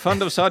Sovereign Wealth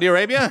Fund of Saudi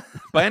Arabia,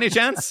 by any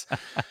chance?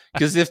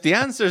 Because if the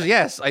answer is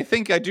yes, I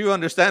think I do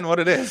understand what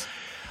it is.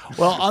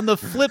 Well, on the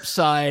flip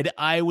side,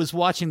 I was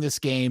watching this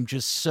game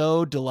just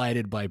so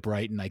delighted by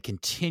Brighton. I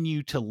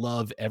continue to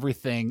love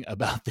everything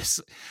about this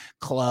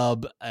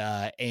club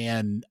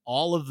and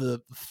all of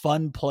the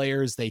fun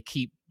players they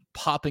keep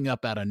popping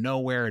up out of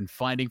nowhere and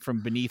finding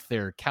from beneath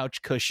their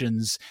couch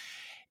cushions.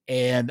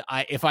 And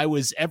if I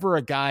was ever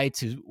a guy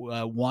to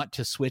want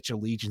to switch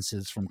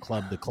allegiances from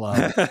club to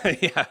club,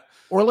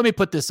 or let me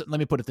put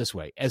it this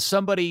way: as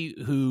somebody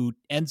who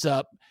ends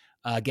up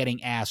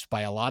getting asked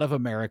by a lot of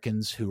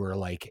Americans who are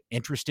like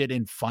interested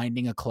in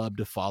finding a club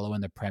to follow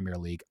in the Premier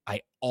League,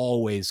 I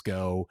always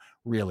go,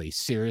 really,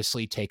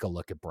 seriously, take a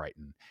look at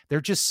Brighton. They're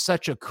just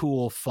such a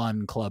cool,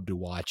 fun club to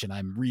watch, and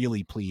I'm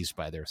really pleased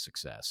by their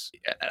success.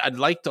 I'd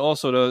like to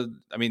also,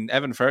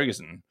 Evan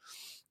Ferguson,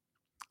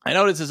 I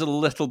know this is a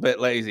little bit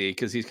lazy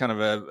because he's kind of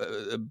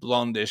a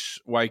blondish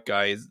white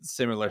guy,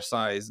 similar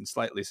size and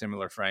slightly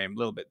similar frame, a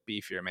little bit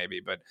beefier maybe,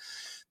 but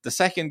the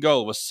second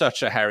goal was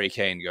such a Harry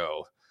Kane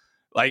goal.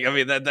 Like,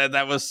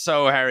 that was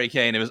so Harry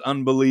Kane. It was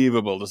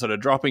unbelievable, the sort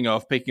of dropping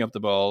off, picking up the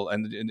ball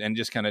and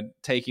just kind of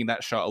taking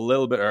that shot a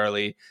little bit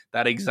early,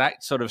 that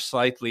exact sort of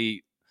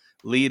slightly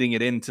leading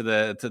it into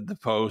the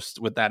post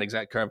with that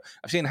exact curve.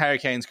 I've seen Harry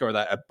Kane score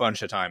that a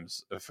bunch of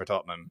times for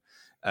Tottenham.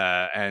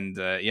 But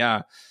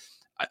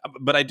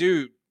I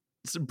do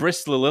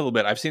bristle a little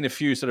bit. I've seen a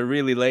few sort of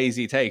really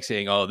lazy takes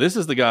saying, this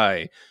is the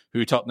guy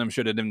who Tottenham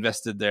should have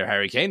invested their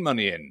Harry Kane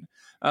money in.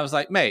 I was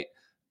like, mate,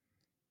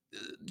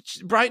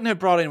 Brighton have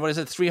brought in,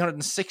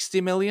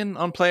 360 million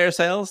on player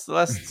sales the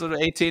last sort of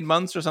 18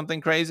 months or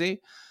something crazy.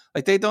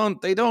 Like, they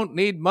don't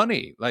need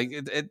money. Like,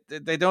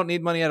 they don't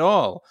need money at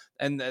all.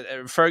 And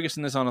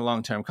Ferguson is on a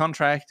long-term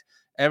contract.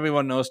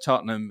 Everyone knows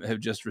Tottenham have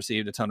just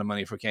received a ton of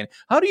money for Kane.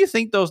 How do you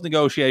think those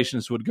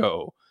negotiations would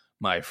go,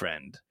 my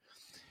friend?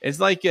 It's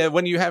like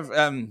when you have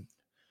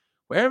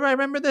Where do I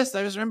remember this?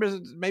 I just remember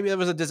maybe there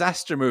was a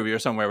disaster movie or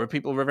somewhere where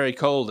people were very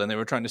cold and they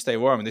were trying to stay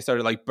warm and they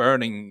started like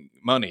burning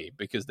money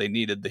because they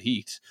needed the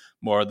heat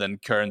more than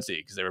currency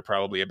because they were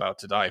probably about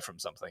to die from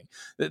something.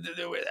 I'm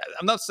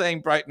not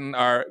saying Brighton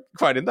are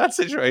quite in that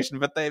situation,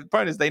 but the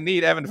point is they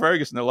need Evan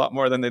Ferguson a lot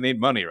more than they need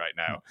money right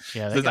now.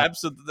 Yeah, so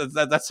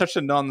that's such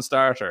a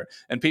non-starter.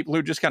 And people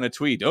who just kind of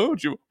tweet,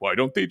 why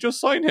don't they just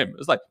sign him?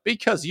 It's like,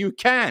 because you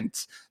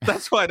can't.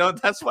 That's why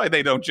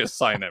they don't just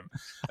sign him.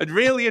 It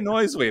really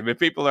annoys me when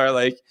people are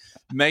like,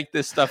 make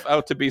this stuff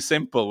out to be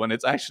simple when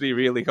it's actually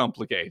really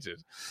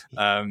complicated.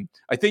 I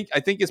think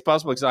it's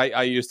possible because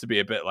I used to be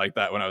a bit like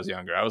that when I was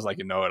younger. I was like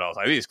a know-it-all.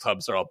 Like, these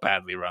clubs are all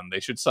badly run. They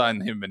should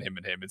sign him and him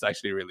and him. It's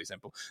actually really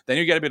simple. Then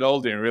you get a bit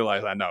older and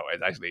realize, I know,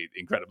 it's actually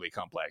incredibly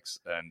complex.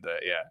 And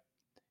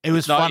it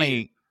was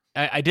funny.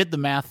 I did the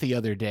math the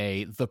other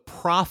day. The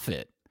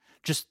profit,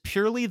 just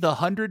purely the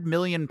 £100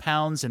 million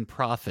in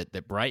profit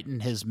that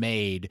Brighton has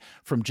made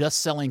from just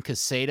selling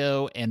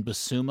Caicedo and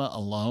Basuma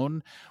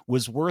alone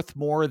was worth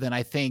more than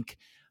I think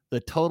the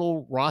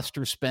total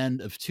roster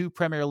spend of 2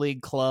 Premier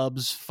League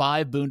clubs,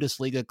 5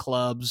 Bundesliga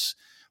clubs,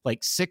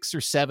 like 6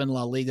 or 7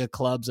 La Liga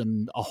clubs,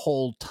 and a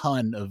whole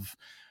ton of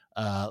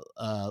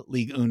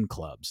Ligue 1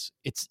 clubs.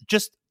 It's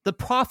just the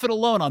profit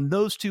alone on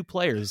those 2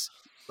 players.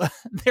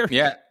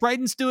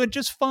 Brighton's doing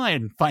just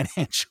fine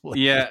financially.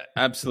 Yeah,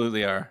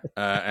 absolutely are.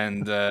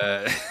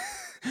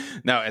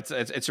 No,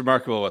 it's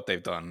remarkable what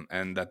they've done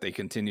and that they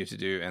continue to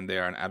do, and they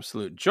are an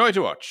absolute joy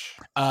to watch.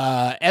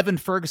 Evan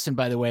Ferguson,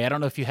 by the way, I don't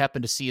know if you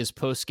happen to see his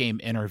post-game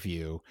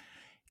interview.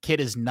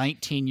 Kid is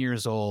 19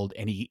 years old,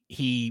 and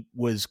he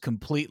was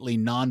completely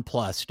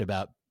nonplussed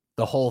about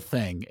the whole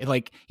thing.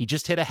 Like, he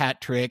just hit a hat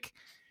trick.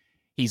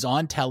 He's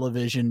on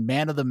television,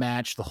 man of the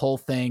match, the whole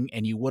thing,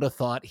 and you would have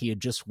thought he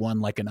had just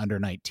won like an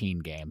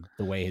under-19 game.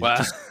 The way,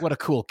 what a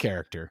cool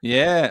character.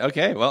 Yeah,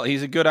 okay. Well,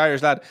 he's a good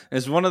Irish lad.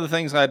 It's one of the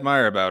things I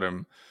admire about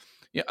him.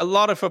 Yeah, a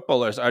lot of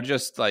footballers are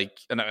just like,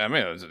 and I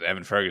mean,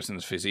 Evan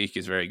Ferguson's physique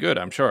is very good,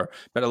 I'm sure,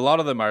 but a lot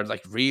of them are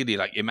like really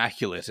like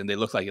immaculate, and they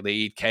look like they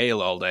eat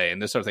kale all day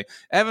and this sort of thing.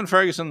 Evan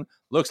Ferguson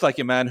looks like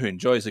a man who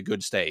enjoys a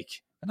good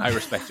steak. And I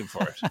respect him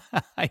for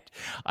it.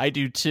 I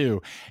do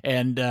too.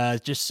 And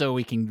just so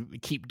we can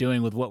keep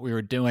doing with what we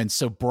were doing.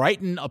 So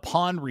Brighton,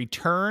 upon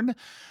return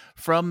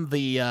from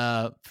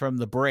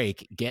the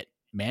break, get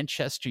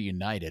Manchester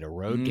United, a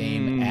road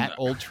game at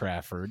Old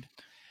Trafford.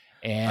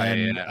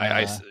 And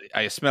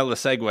I smell the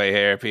segue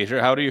here,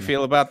 Peter. How do you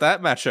feel about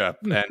that matchup?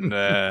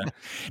 And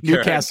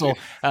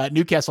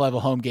Newcastle have a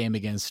home game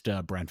against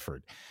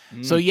Brentford.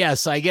 So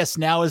yes, I guess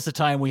now is the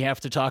time we have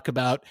to talk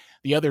about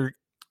the other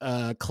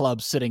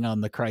club sitting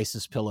on the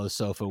crisis pillow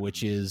sofa,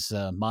 which is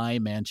my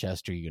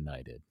Manchester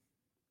United.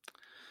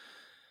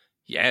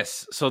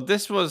 Yes. So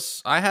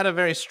I had a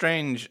very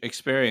strange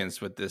experience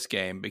with this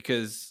game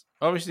because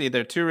obviously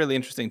they're 2 really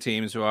interesting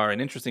teams who are in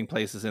interesting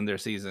places in their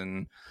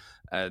season,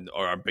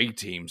 or are big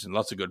teams and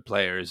lots of good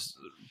players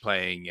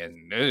playing.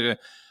 And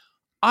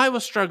I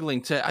was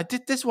struggling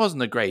this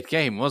wasn't a great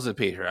game, was it,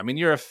 Peter? I mean,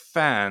 you're a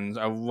fan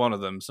of one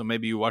of them, so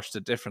maybe you watched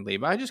it differently,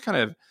 but I just kind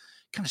of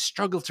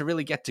struggled to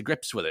really get to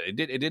grips with it.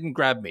 It didn't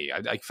grab me.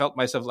 I felt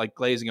myself like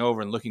glazing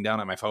over and looking down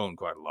at my phone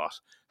quite a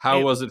lot.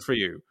 How was it for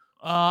you?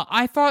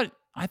 I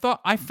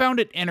found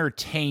it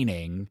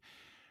entertaining.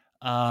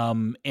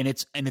 In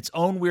its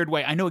own weird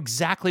way. I know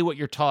exactly what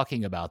you're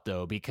talking about,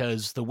 though,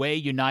 because the way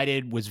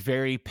United was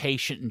very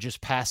patient and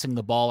just passing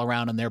the ball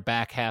around in their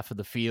back half of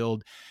the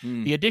field,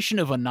 the addition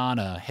of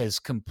Onana has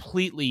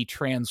completely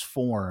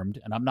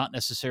transformed, and I'm not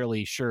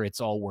necessarily sure it's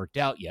all worked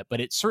out yet,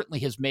 but it certainly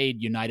has made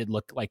United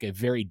look like a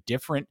very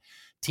different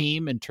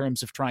team in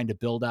terms of trying to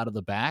build out of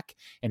the back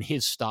and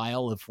his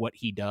style of what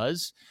he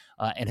does,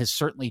 and has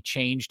certainly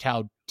changed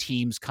how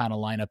teams kind of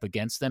line up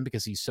against them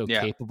because he's so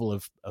capable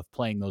of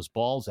playing those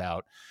balls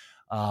out.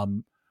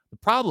 The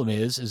problem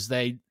is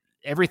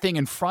everything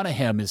in front of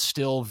him is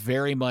still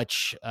very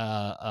much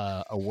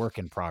a work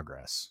in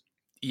progress.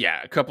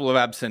 Yeah, a couple of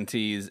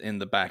absentees in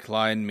the back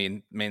line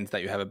means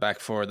that you have a back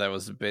four that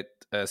was a bit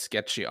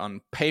sketchy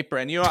on paper.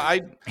 And,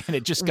 and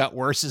it just got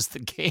worse as the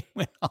game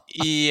went on.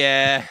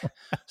 Yeah.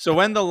 So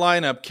when the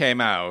lineup came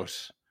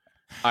out,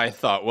 I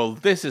thought, well,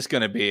 this is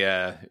going to be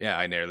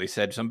I nearly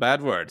said some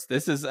bad words.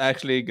 This is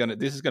going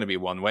to be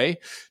one-way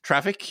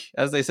traffic,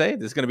 as they say.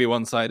 This is going to be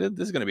one-sided.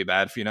 This is going to be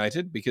bad for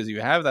United because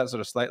you have that sort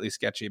of slightly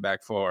sketchy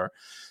back four.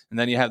 And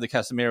then you have the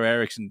Casemiro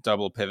Eriksson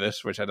double pivot,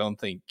 which I don't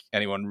think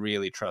anyone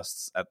really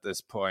trusts at this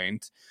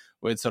point,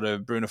 with sort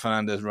of Bruno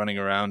Fernandes running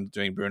around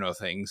doing Bruno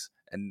things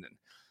and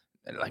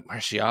like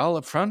Martial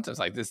up front. I was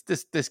like,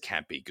 this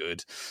can't be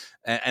good.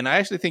 And I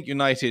actually think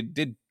United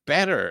did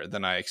better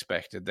than I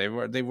expected. They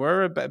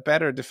were a bit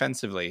better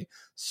defensively,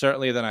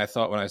 certainly than I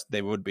thought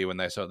they would be when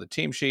I saw the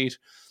team sheet.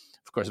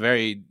 Of course,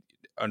 very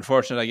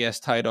unfortunate, I guess,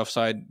 tight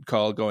offside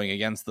call going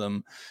against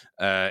them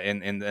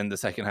in the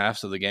second half,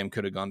 so the game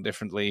could have gone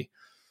differently.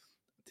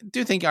 I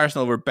do think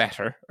Arsenal were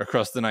better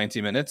across the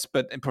 90 minutes,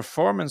 but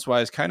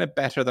performance-wise, kind of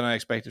better than I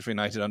expected for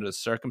United under the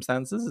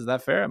circumstances. Is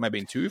that fair? Am I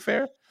being too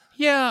fair?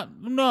 Yeah,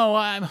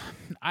 no,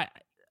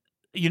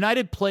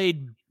 United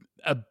played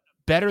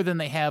better than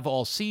they have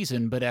all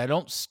season, but I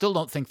still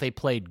don't think they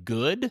played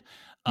good.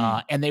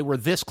 And they were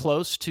this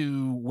close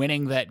to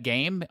winning that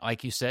game.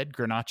 Like you said,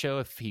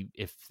 Garnacho,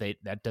 if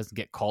that doesn't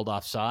get called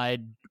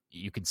offside,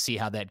 you can see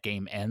how that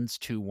game ends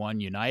 2-1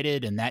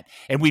 United, and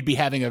we'd be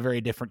having a very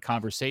different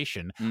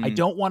conversation. I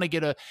don't want to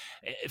get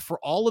for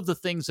all of the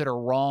things that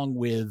are wrong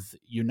with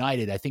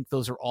United, I think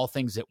those are all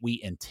things that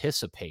we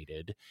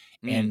anticipated,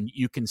 and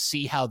you can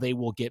see how they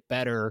will get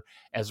better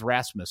as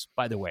Rasmus.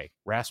 By the way,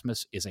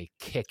 Rasmus is a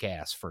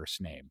kick-ass first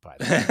name, by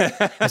the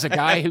way. As a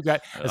guy who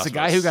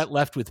got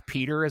left with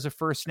Peter as a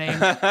first name,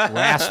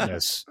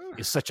 Rasmus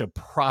is such a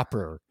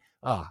proper.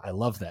 Oh, I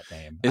love that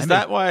name. Is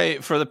that why,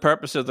 for the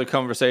purpose of the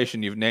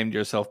conversation, you've named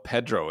yourself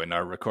Pedro in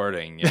our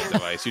recording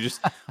device? You just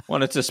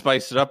wanted to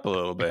spice it up a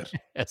little bit.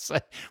 Yes.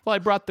 Well, I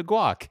brought the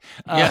guac.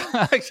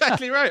 Yeah,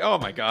 exactly right. Oh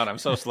my God, I'm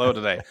so slow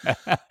today.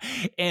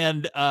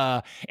 And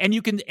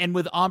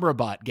with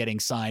Amrabat getting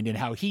signed and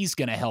how he's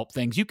going to help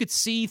things, you could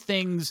see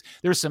things.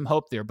 There's some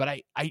hope there, but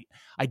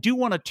I do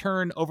want to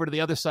turn over to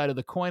the other side of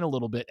the coin a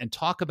little bit and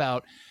talk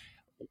about.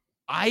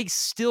 I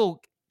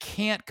still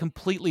can't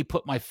completely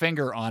put my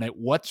finger on it.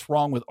 What's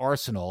wrong with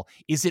Arsenal?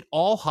 Is it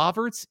all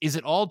Havertz? Is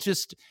it all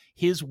just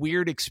his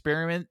weird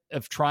experiment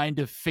of trying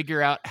to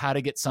figure out how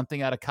to get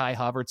something out of Kai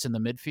Havertz in the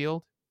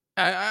midfield?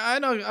 I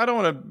don't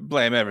want to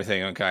blame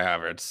everything on Kai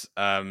Havertz.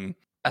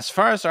 As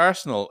far as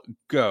Arsenal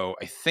go,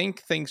 I think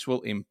things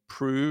will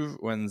improve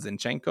when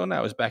Zinchenko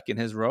now is back in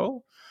his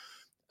role.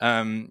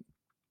 The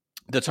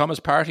Thomas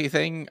Partey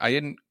thing, I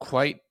didn't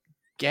quite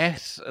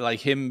get,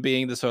 like him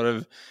being the sort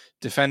of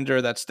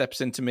defender that steps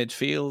into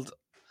midfield.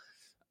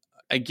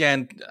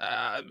 Again,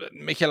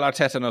 Mikel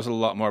Arteta knows a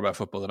lot more about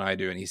football than I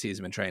do, and he sees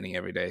him in training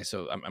every day,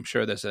 so I'm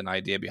sure there's an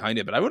idea behind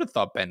it. But I would have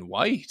thought Ben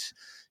White,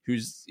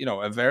 who's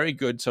a very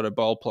good sort of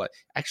ball play,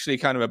 actually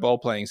kind of a ball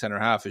playing center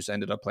half, who's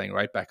ended up playing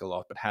right back a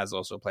lot, but has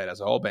also played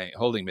as a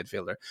holding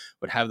midfielder,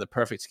 would have the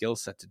perfect skill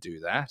set to do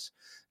that.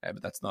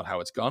 But that's not how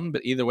it's gone.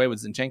 But either way,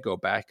 with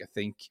Zinchenko back, I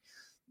think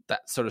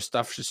that sort of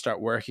stuff should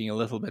start working a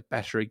little bit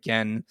better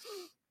again.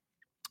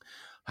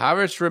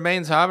 Havertz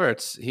remains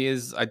Havertz. He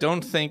is. I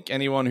don't think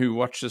anyone who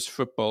watches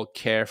football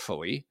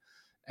carefully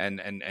and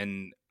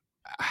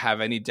have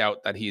any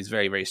doubt that he is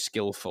very, very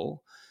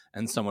skillful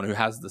and someone who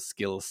has the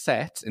skill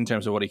set in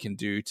terms of what he can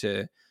do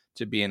to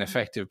be an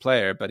effective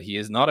player. But he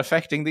is not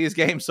affecting these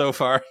games so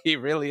far. He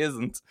really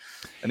isn't.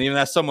 And even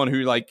as someone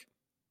who, like,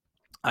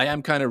 I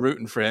am kind of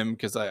rooting for him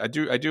because I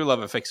do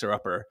love a fixer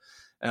upper.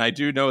 And I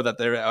do know that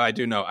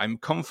I'm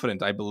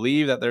confident. I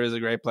believe that there is a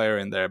great player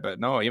in there, but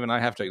no, even I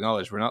have to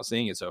acknowledge we're not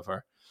seeing it so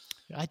far.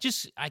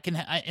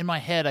 In my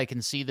head, I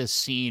can see this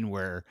scene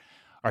where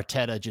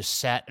Arteta just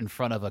sat in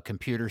front of a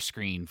computer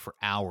screen for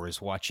hours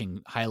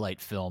watching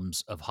highlight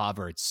films of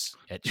Havertz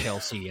at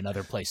Chelsea and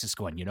other places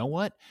going, you know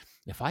what?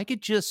 If I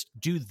could just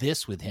do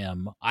this with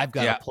him, I've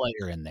got a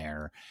player in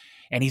there.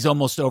 And he's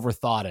almost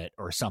overthought it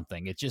or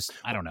something. It just,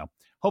 I don't know.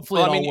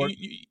 Hopefully it all works.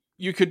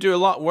 You could do a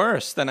lot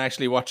worse than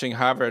actually watching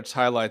Havertz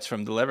highlights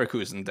from the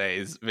Leverkusen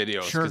days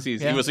videos, because he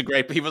was a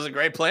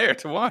great player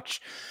to watch.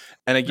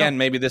 And again,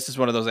 maybe this is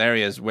one of those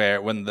areas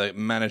where when the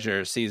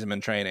manager sees him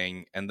in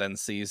training and then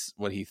sees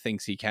what he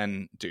thinks he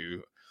can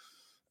do,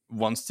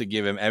 wants to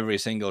give him every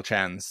single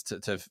chance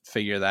to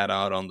figure that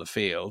out on the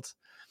field,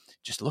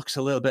 just looks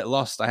a little bit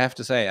lost, I have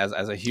to say. As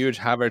a huge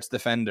Havertz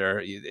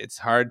defender, it's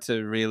hard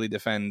to really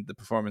defend the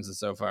performances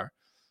so far.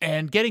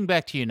 And getting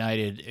back to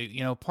United,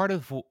 part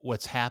of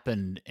what's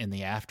happened in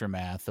the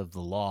aftermath of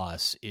the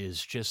loss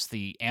is just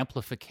the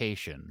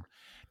amplification,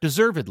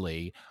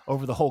 deservedly,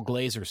 over the whole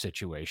Glazer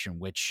situation,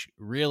 which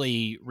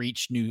really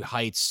reached new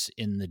heights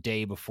in the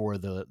day before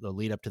the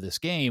lead up to this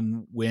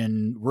game,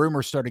 when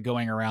rumors started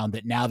going around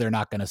that now they're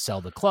not going to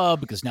sell the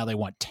club because now they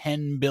want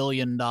 $10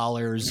 billion.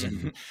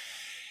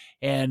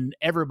 And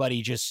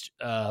everybody just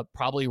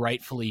probably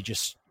rightfully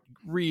just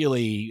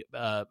really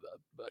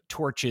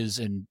torches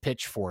and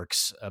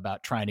pitchforks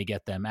about trying to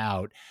get them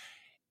out,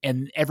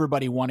 and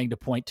everybody wanting to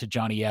point to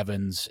Johnny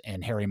Evans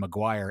and Harry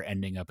Maguire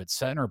ending up at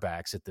center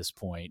backs at this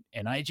point.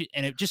 And I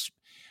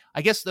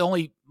guess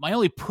my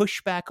only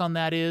pushback on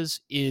that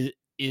is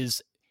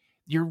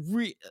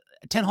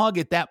Ten Hag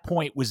at that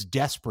point was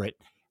desperate.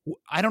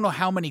 I don't know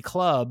how many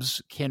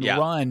clubs can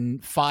run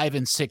 5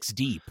 and 6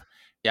 deep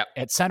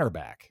at center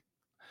back.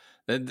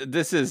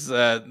 This is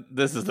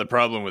the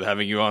problem with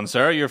having you on,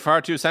 sir. You're far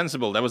too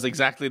sensible. That was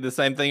exactly the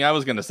same thing I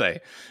was going to say.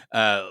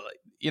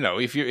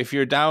 If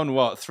you're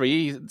down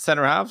 3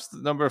 center halves,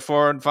 number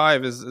 4 and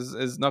 5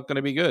 is not going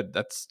to be good.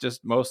 That's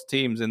just most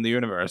teams in the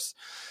universe.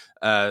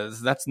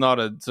 That's not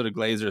a sort of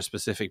Glazer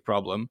specific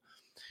problem.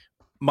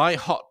 My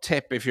hot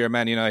tip, if you're a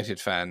Man United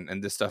fan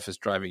and this stuff is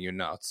driving you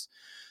nuts,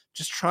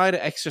 just try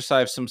to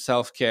exercise some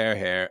self-care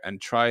here and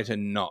try to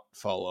not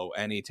follow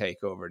any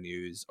takeover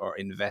news or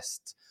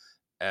invest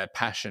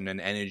passion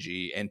and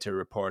energy into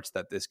reports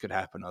that this could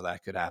happen or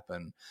that could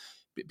happen,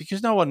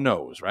 because no one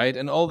knows, right?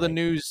 And all the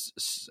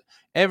news,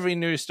 every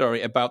news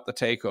story about the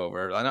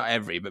takeover, not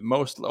every, but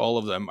all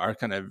of them are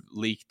kind of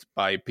leaked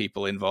by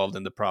people involved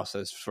in the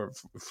process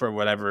for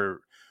whatever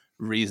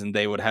reason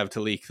they would have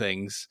to leak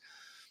things.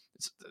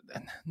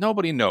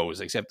 nobody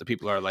knows except the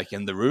people who are like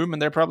in the room,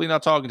 and they're probably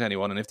not talking to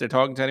anyone. And if they're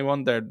talking to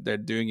anyone, they're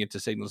doing it to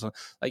signal something.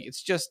 Like,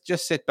 it's just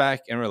sit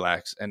back and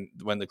relax. And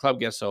when the club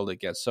gets sold, it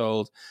gets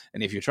sold.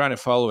 And if you're trying to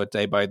follow it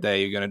day by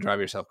day, you're going to drive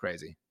yourself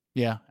crazy.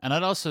 Yeah, and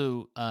I'd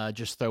also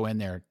just throw in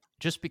there,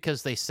 just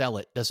because they sell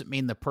it doesn't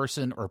mean the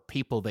person or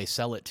people they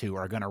sell it to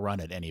are going to run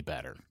it any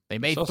better. They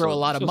may throw a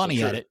lot of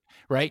money at it,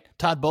 right?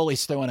 Todd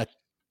Bowley's throwing a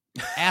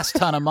ass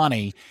ton of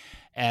money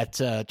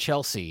at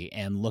Chelsea,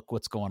 and look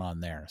what's going on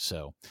there.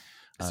 So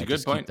that's a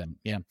good point.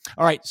 Yeah.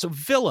 All right. So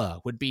Villa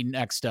would be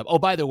next up. Oh,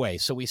 by the way,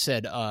 so we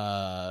said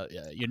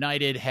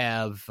United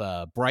have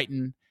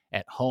Brighton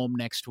at home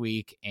next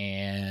week,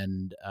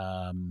 and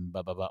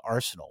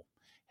Arsenal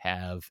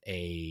have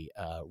a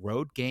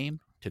road game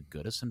to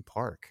Goodison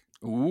Park.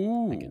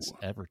 Ooh. Against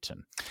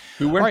Everton.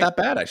 Who weren't that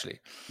bad, actually.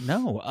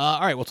 No.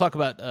 All right, we'll talk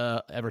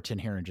about Everton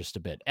here in just a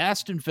bit.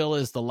 Aston Villa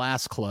is the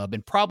last club,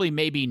 and probably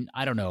maybe,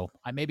 I don't know,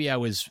 maybe I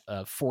was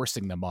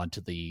forcing them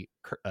onto the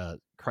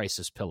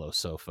crisis pillow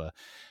sofa.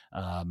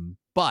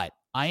 But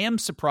I am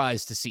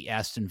surprised to see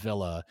Aston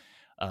Villa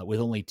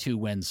with only 2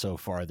 wins so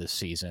far this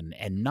season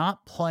and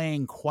not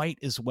playing quite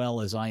as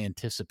well as I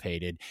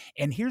anticipated.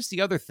 And here's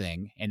the other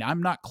thing, and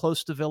I'm not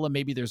close to Villa.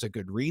 Maybe there's a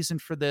good reason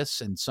for this,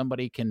 and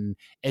somebody can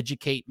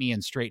educate me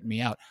and straighten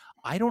me out.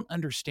 I don't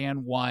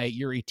understand why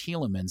Yuri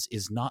Tielemans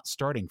is not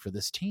starting for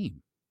this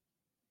team.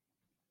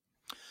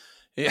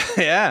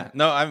 Yeah.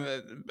 No, I'm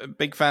a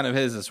big fan of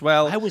his as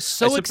well. I was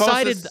so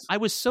excited. I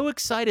was so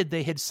excited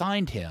they had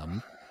signed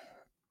him,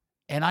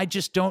 and I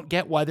just don't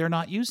get why they're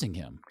not using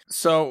him.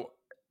 So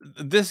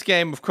this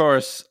game, of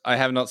course, I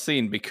have not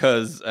seen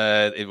because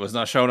it was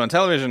not shown on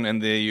television in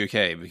the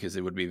UK, because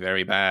it would be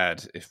very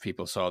bad if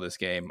people saw this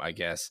game, I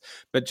guess.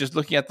 But just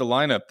looking at the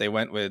lineup, they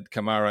went with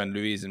Kamara and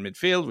Luiz in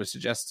midfield, which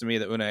suggests to me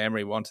that Unai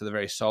Emery wanted a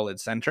very solid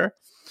centre,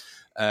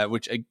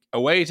 which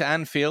away to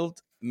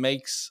Anfield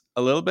makes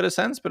a little bit of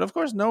sense. But of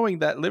course, knowing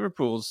that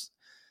Liverpool's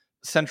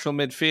central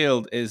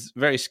midfield is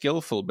very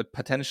skillful, but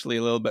potentially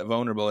a little bit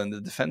vulnerable in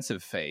the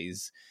defensive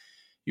phase,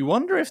 you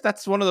wonder if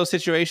that's one of those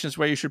situations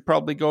where you should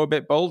probably go a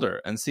bit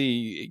bolder and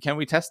see, can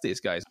we test these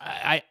guys?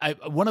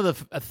 One of the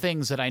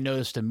things that I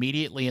noticed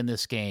immediately in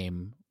this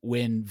game,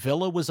 when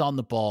Villa was on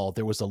the ball,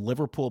 there was a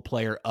Liverpool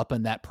player up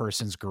in that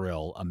person's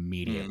grill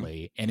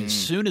immediately. And as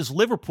soon as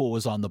Liverpool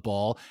was on the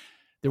ball,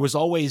 there was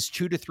always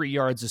 2 to 3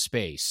 yards of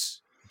space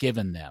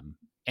given them.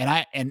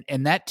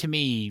 And that to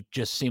me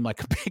just seemed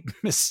like a big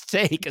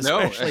mistake,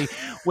 especially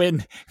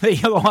when they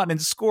go on and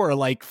score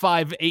like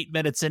 5-8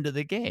 minutes into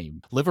the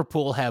game.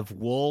 Liverpool have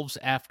Wolves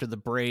after the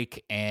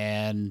break,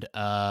 and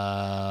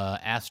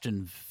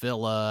Aston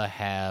Villa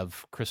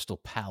have Crystal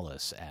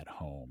Palace at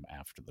home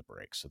after the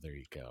break. So there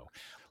you go.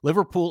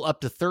 Liverpool up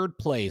to 3rd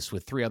place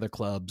with 3 other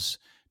clubs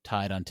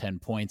tied on 10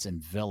 points,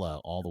 and Villa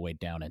all the way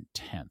down in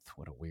 10th.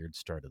 What a weird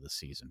start of the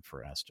season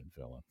for Aston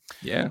Villa.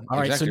 Yeah. All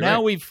right. Exactly So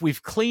now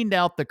we've cleaned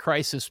out the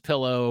crisis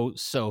pillow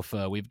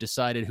sofa. We've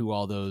decided who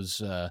all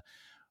those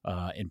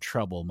in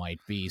trouble might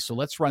be. So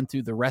let's run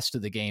through the rest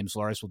of the games.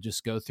 Lars, we'll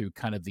just go through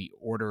kind of the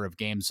order of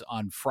games.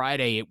 On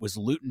Friday, it was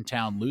Luton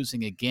Town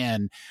losing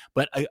again,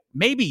 but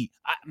maybe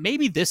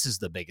this is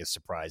the biggest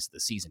surprise of the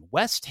season.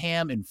 West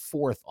Ham in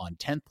 4th on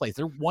 10th place.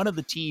 They're one of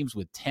the teams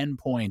with 10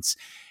 points,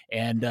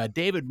 and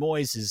David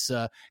Moyes has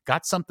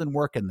got something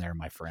working there,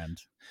 my friend.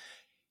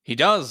 He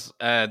does.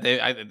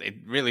 It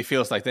really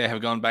feels like they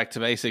have gone back to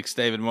basics.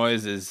 David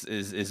Moyes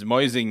is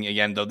Moyesing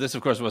again, though. This,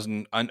 of course, was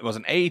an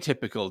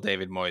atypical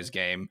David Moyes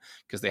game,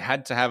 because they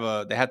had to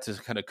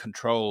kind of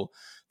control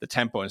the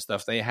tempo and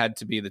stuff. They had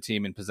to be the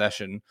team in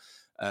possession,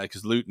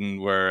 because Luton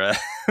were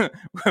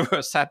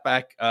sat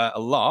back a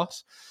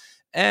lot.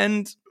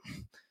 And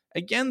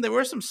again, there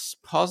were some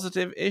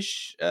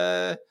positive-ish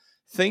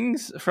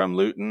things from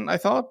Luton, I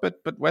thought,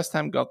 but West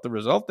Ham got the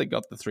result. They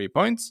got the 3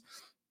 points.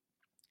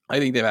 I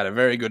think they've had a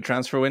very good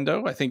transfer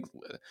window. I think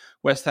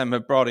West Ham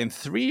have brought in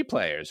 3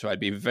 players who I'd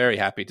be very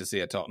happy to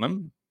see at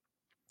Tottenham.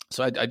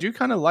 So I do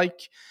kind of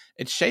like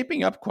it's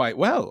shaping up quite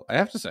well, I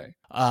have to say.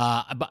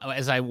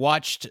 As I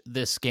watched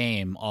this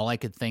game, all I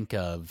could think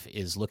of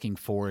is looking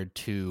forward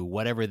to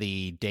whatever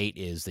the date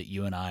is that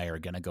you and I are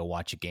going to go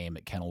watch a game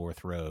at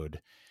Kenilworth Road.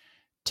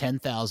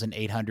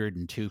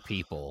 10,802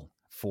 people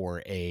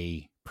for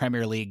a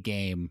Premier League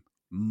game.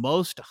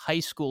 Most high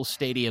school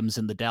stadiums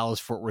in the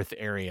Dallas-Fort Worth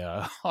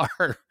area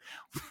are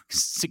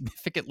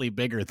significantly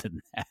bigger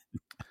than that.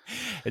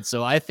 And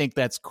so I think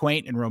that's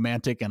quaint and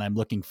romantic, and I'm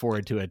looking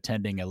forward to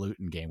attending a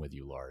Luton game with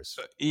you, Lars.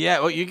 Yeah,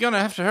 well, you're going to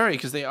have to hurry,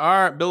 because they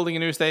are building a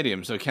new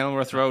stadium, so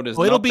Kenilworth Road is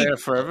not there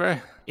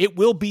forever. It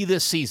will be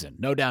this season,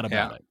 no doubt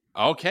about it.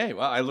 Okay,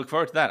 well, I look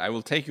forward to that. I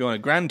will take you on a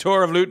grand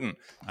tour of Luton.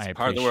 It's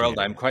part of the world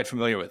I'm quite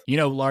familiar with. You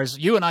know, Lars,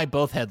 you and I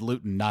both had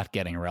Luton not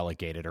getting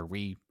relegated.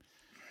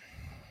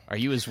 Are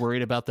you as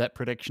worried about that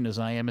prediction as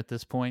I am at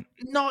this point?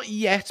 Not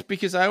yet,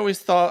 because I always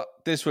thought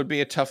this would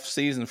be a tough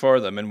season for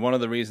them. And one of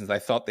the reasons I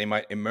thought they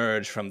might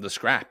emerge from the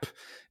scrap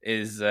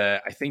is I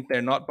think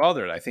they're not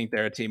bothered. I think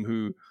they're a team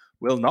who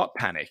will not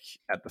panic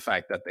at the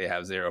fact that they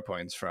have 0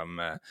 points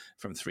from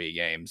 3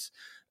 games.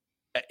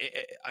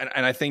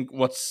 And I think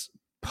what's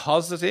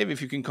positive,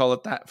 if you can call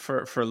it that,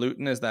 for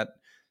Luton is that,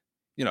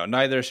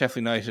 neither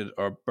Sheffield United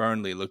or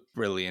Burnley looked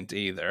brilliant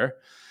either.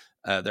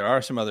 There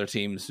are some other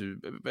teams who,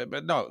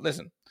 but no,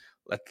 listen,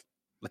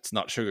 let's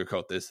not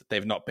sugarcoat this.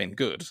 They've not been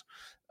good.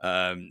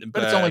 But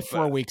it's only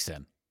 4 weeks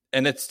in.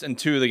 And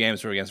two of the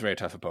games were against very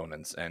tough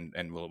opponents, and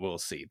we'll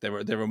see. There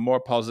were more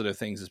positive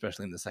things,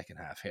 especially in the second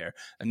half here.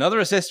 Another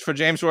assist for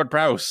James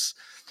Ward-Prowse,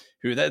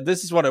 who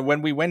this is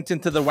when we went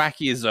into the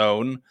wacky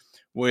zone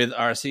with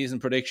our season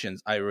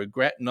predictions. I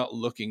regret not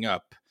looking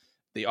up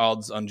the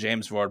odds on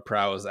James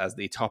Ward-Prowse as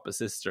the top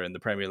assister in the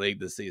Premier League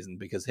this season,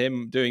 because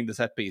him doing the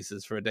set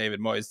pieces for a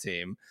David Moyes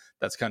team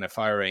that's kind of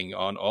firing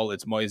on all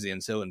its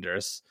Moyesian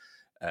cylinders,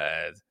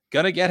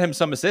 gonna get him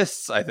some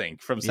assists, I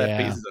think, from set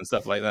pieces and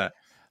stuff like that.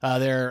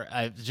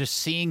 Just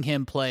seeing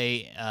him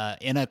play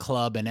in a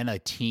club and in a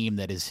team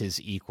that is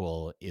his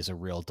equal is a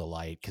real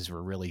delight, because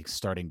we're really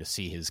starting to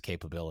see his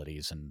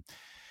capabilities, and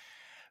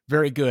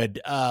very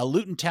good.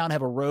 Luton Town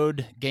have a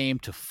road game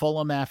to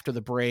Fulham after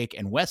the break,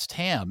 and West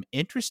Ham,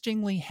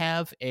 interestingly,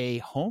 have a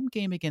home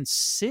game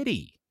against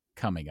City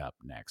coming up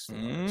next.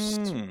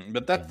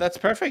 But that's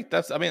perfect.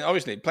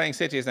 Obviously playing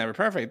City is never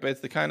perfect, but it's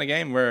the kind of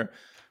game where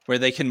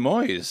they can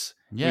Moyes.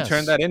 Yes. We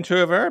turn that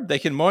into a verb. They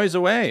can Moyes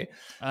away.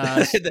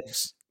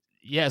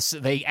 Yes,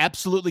 they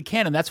absolutely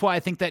can. And that's why I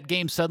think that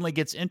game suddenly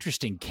gets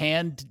interesting.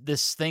 Can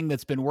this thing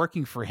that's been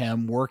working for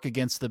him work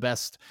against the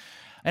best?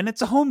 And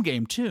it's a home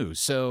game too.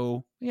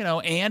 So,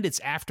 and it's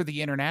after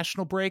the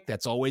international break.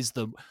 That's always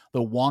the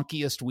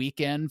wonkiest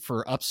weekend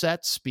for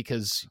upsets,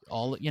 because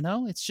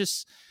it's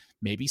just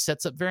maybe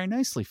sets up very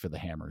nicely for the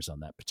Hammers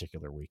on that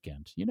particular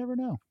weekend. You never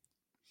know.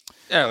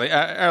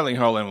 Erling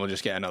Haaland will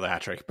just get another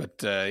hat trick,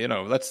 but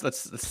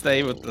let's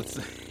stay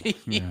with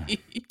yeah.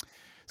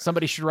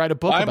 Somebody should write a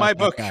book. Buy about my that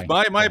book. Guy.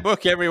 Buy my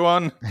book,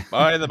 everyone.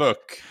 Buy the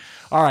book.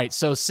 All right.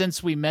 So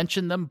since we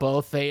mentioned them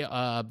both,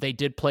 they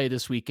did play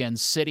this weekend.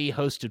 City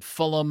hosted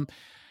Fulham.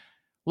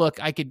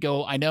 Look, I could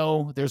go. I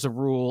know there's a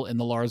rule in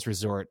the Lars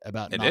Resort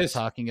about not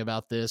talking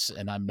about this,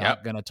 and I'm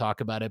not going to talk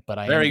about it. But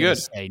I am going to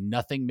say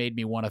nothing made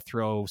me want to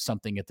throw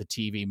something at the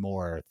TV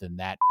more than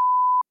that.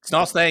 It's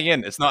not staying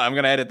in. It's not. I'm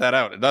going to edit that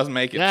out. It doesn't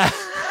make it.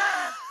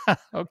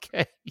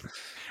 Okay.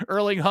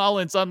 Erling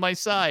Haaland's on my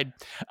side.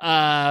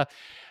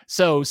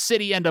 So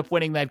City end up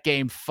winning that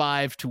game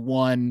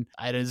 5-1.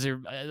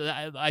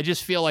 I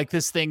just feel like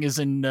this thing is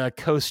in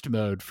coast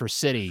mode for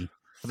City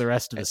for the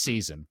rest of the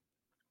season.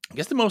 I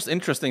guess the most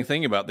interesting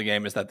thing about the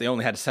game is that they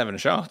only had 7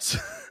 shots.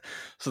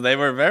 So they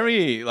were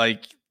very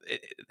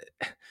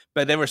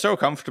but they were so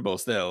comfortable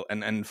still.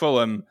 And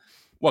Fulham,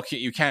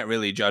 you can't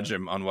really judge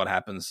them on what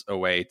happens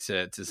away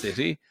to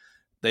City.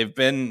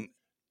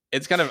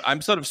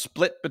 I'm sort of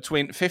split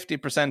between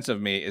 50% of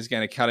me is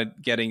kind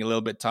of getting a little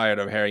bit tired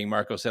of hearing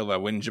Marco Silva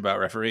whinge about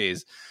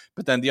referees.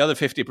 But then the other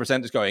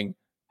 50% is going,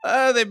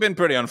 they've been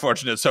pretty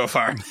unfortunate so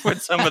far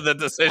with some of the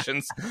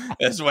decisions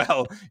as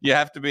well. You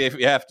have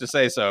to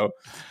say so.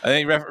 I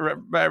think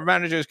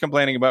managers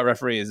complaining about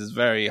referees is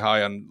very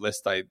high on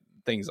list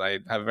things I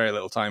have very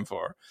little time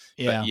for.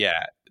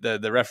 Yeah.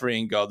 But the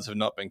refereeing gods have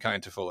not been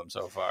kind to Fulham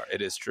so far.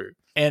 It is true.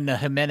 And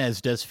Jimenez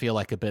does feel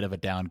like a bit of a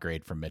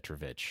downgrade from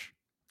Mitrovic.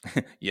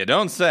 You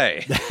don't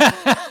say.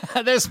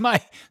 There's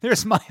my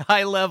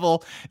high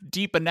level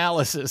deep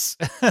analysis.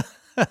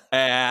 No,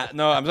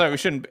 I'm sorry. We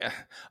shouldn't.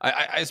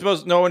 I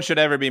suppose no one should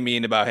ever be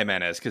mean about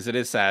Jimenez, because it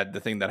is sad, the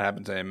thing that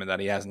happened to him, and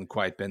that he hasn't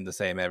quite been the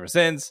same ever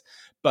since.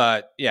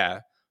 But yeah,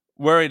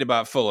 worried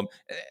about Fulham.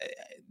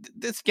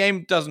 This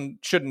game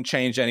shouldn't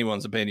change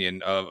anyone's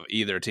opinion of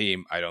either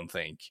team, I don't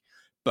think.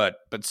 But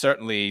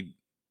certainly,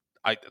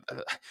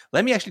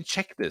 let me actually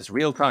check this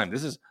real time.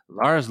 This is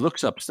Lars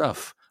looks up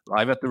stuff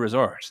live at the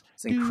resort.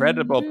 It's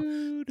incredible.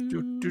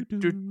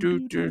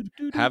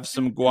 Have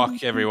some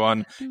guac,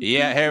 everyone.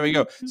 Yeah, here we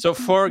go. So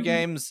 4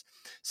 games,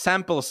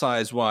 sample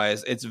size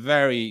wise, it's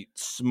very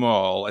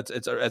small.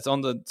 It's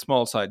on the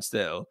small side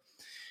still.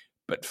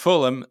 But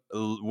Fulham,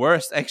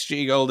 worst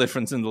XG goal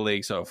difference in the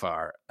league so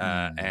far.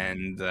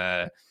 And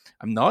I'm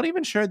not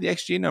even sure the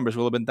XG numbers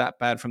will have been that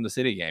bad from the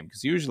City game,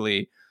 because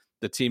usually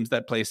the teams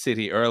that play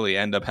City early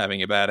end up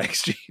having a bad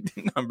XG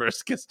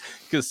numbers because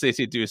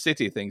City do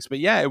City things. But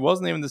yeah, it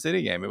wasn't even the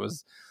City game. It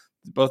was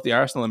both the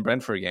Arsenal and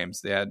Brentford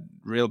games. They had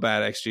real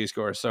bad XG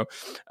scores. So,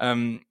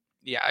 I'm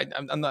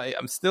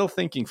still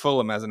thinking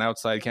Fulham as an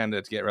outside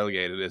candidate to get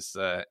relegated is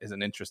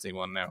an interesting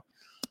one now.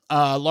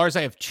 Lars,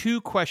 I have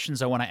 2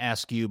 questions I want to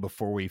ask you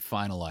before we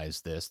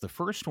finalize this. The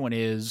first one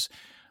is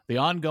the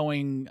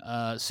ongoing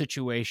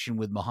situation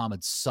with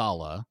Mohamed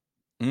Salah.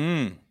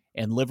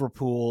 And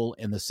Liverpool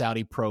in the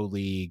Saudi Pro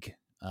League.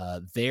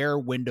 Their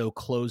window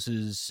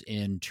closes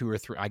in 2 or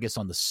 3, I guess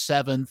on the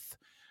 7th.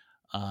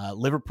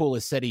 Liverpool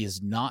has said he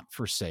is not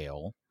for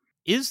sale.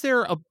 Is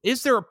there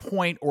a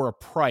point or a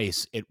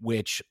price at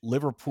which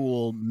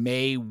Liverpool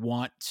may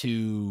want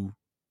to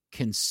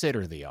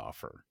consider the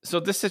offer? So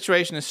this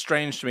situation is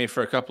strange to me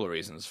for a couple of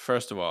reasons.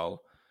 First of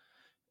all,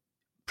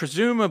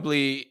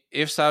 presumably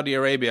if Saudi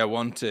Arabia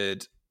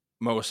wanted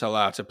Mo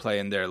Salah to play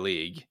in their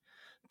league,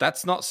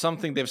 that's not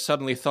something they've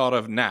suddenly thought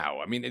of now.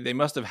 I mean, they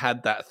must have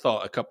had that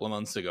thought a couple of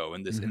months ago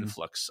when this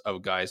influx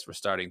of guys were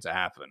starting to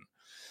happen.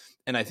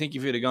 And I think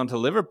if you'd have gone to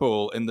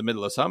Liverpool in the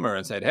middle of summer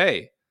and said,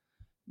 hey,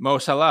 Mo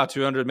Salah,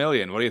 200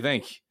 million, what do you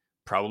think?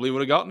 Probably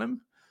would have gotten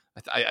him.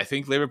 I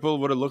think Liverpool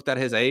would have looked at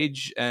his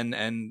age and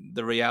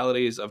the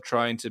realities of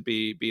trying to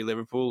be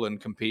Liverpool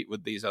and compete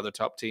with these other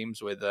top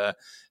teams with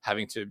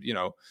having to,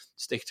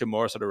 stick to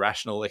more sort of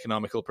rational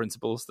economical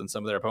principles than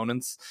some of their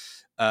opponents.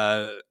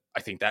 I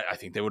think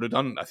they would have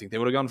done. I think they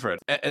would have gone for it.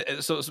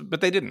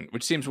 But they didn't,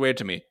 which seems weird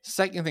to me.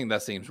 Second thing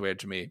that seems weird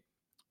to me: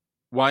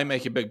 why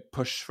make a big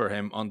push for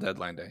him on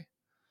deadline day?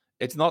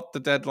 It's not the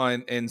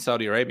deadline in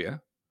Saudi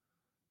Arabia,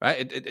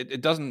 right?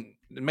 It doesn't.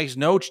 It makes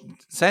no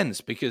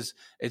sense because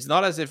it's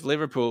not as if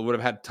Liverpool would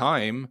have had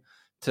time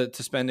to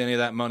spend any of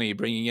that money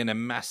bringing in a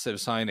massive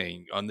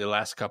signing on the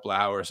last couple of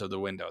hours of the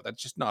window.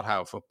 That's just not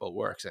how football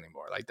works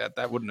anymore. Like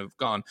that wouldn't have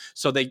gone.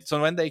 So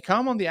when they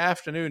come on the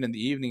afternoon and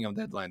the evening of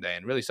deadline day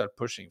and really start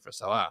pushing for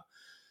Salah,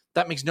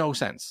 that makes no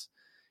sense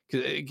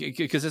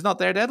because it's not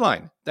their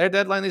deadline. Their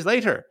deadline is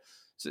later.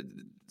 So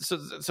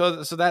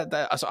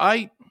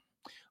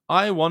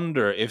I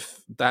wonder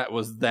if that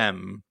was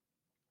them.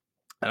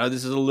 I know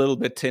this is a little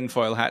bit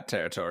tinfoil hat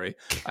territory.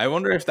 I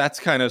wonder if that's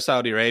kind of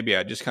Saudi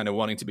Arabia just kind of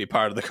wanting to be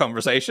part of the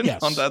conversation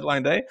on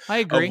deadline day. I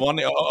agree.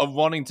 Of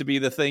wanting to be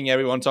the thing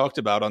everyone talked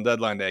about on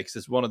deadline day, because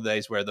it's one of the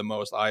days where the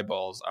most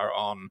eyeballs are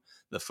on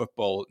the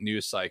football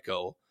news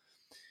cycle.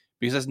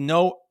 Because there's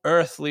no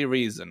earthly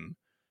reason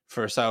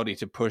for Saudi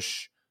to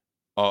push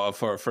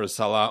for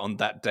Salah on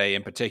that day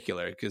in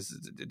particular,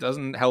 because it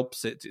doesn't help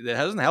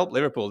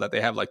Liverpool that they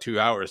have like 2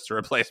 hours to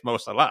replace Mo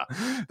Salah.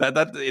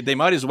 That they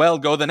might as well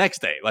go the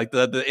next day. Like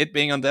the it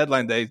being on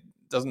deadline day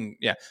doesn't.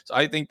 Yeah, so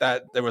I think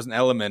that there was an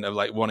element of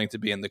like wanting to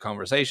be in the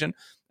conversation.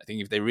 I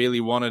think if they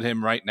really wanted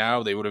him right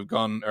now, they would have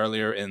gone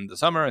earlier in the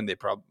summer, and they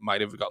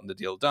might have gotten the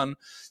deal done.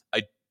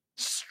 I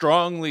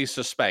strongly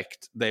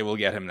suspect they will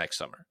get him next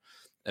summer,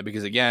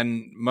 because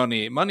again,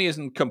 money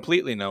isn't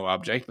completely no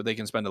object, but they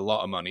can spend a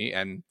lot of money.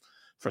 And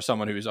for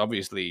someone who's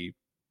obviously,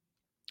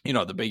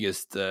 the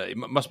biggest, it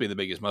must be the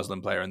biggest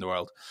Muslim player in the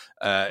world.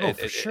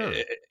 For sure.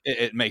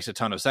 It makes a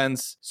ton of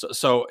sense.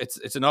 So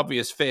it's an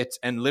obvious fit.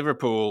 And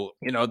Liverpool,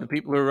 the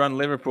people who run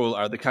Liverpool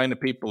are the kind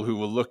of people who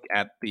will look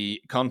at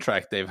the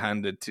contract they've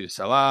handed to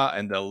Salah,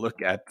 and they'll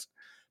look at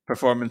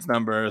performance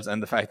numbers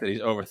and the fact that he's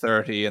over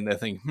 30, and they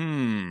think,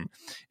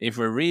 if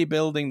we're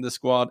rebuilding the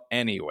squad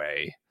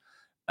anyway,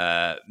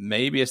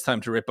 maybe it's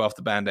time to rip off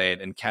the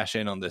Band-Aid and cash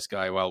in on this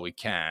guy while we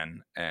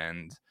can,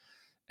 and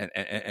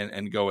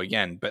go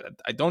again. But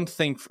I don't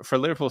think for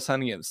Liverpool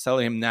selling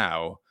him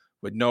now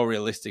with no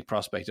realistic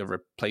prospect of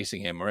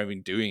replacing him or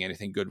even doing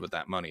anything good with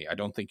that money, I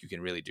don't think you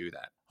can really do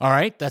that. All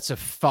right, that's a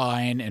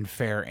fine and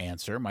fair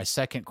answer. My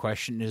second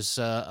question is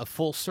a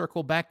full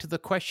circle back to the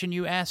question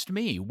you asked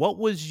me. What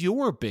was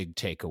your big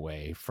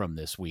takeaway from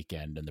this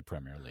weekend in the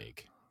Premier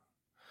League?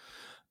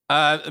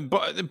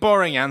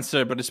 Boring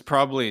answer, but it's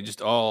probably just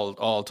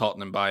all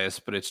Tottenham bias.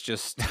 But it's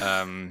just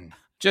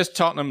just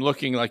Tottenham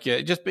looking like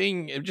just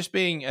being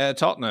a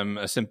Tottenham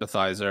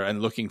sympathizer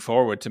and looking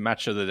forward to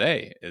match of the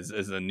day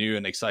is a new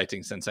and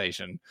exciting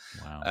sensation.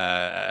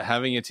 Wow.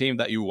 Having a team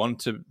that you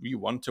want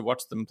to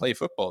watch them play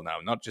football now,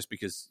 not just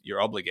because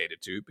you're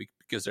obligated to,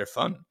 because they're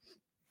fun.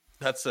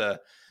 That's an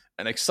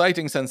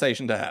exciting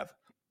sensation to have.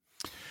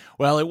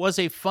 Well, it was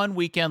a fun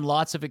weekend,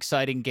 lots of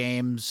exciting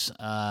games.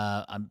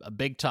 A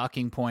big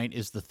talking point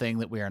is the thing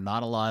that we are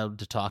not allowed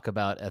to talk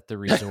about at the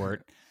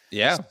resort.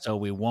 Yeah. So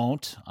we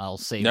won't. I'll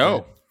save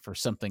it for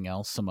something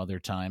else, some other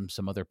time,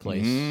 some other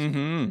place,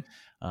 and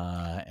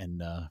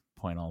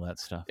point all that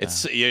stuff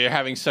out. You're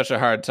having such a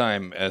hard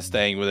time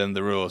staying within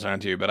the rules,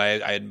 aren't you? But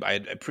I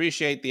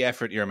appreciate the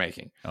effort you're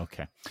making.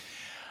 Okay.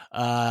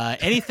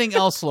 Anything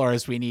else,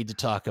 Lars, we need to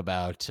talk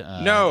about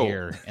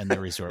here in the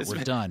resort?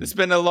 We're done. It's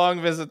been a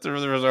long visit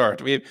to the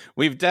resort.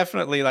 We've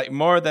definitely, like,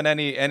 more than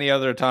any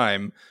other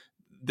time,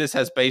 this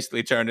has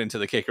basically turned into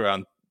the Kick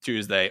Around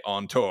Tuesday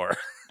on tour.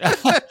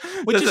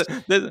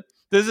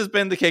 This has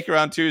been the Kick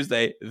Around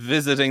Tuesday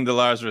visiting the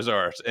Lars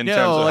Resort in terms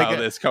of how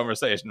this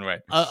conversation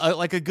went.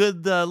 Like a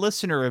good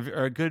listener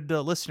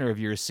of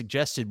yours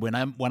suggested, when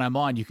I'm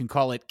on, you can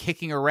call it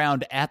Kicking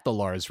Around at the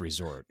Lars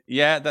Resort.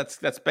 Yeah,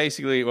 that's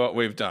basically what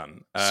we've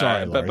done.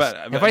 Sorry, Lars.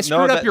 But have I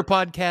screwed up your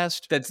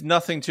podcast? That's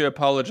nothing to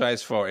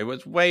apologize for. It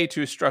was way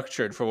too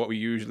structured for what we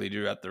usually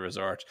do at the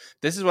resort.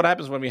 This is what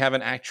happens when we have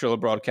an actual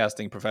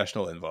broadcasting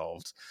professional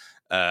involved.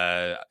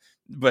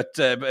 But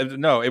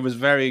no, it was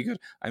very good.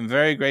 I'm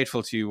very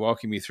grateful to you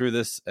walking me through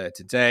this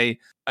today.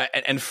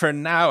 And for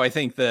now, I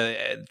think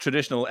the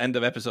traditional end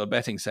of episode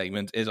betting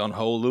segment is on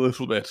hold a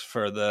little bit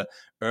for the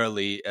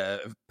early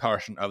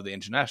portion of the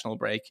international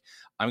break.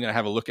 I'm going to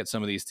have a look at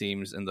some of these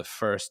teams in the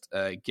first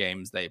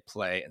games they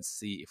play and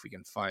see if we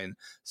can find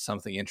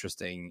something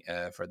interesting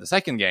for the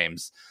second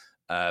games.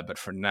 But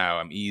for now,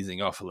 I'm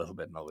easing off a little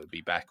bit, and I'll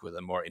be back with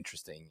a more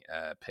interesting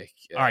pick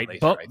All right,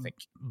 later, I think.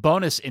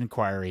 Bonus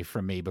inquiry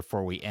from me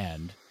before we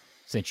end,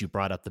 since you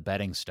brought up the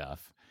betting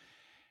stuff.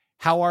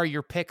 How are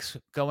your picks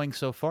going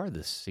so far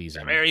this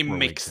season? Very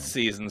mixed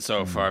season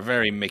so far.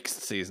 Very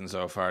mixed season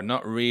so far.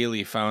 Not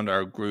really found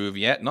our groove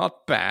yet.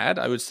 Not bad,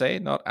 I would say.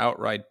 Not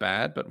outright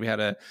bad, but we had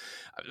a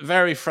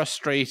very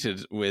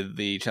frustrated with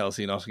the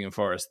Chelsea-Nottingham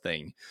Forest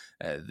thing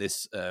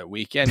this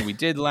weekend. We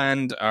did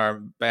land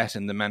our bet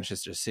in the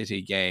Manchester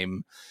City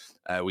game.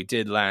 We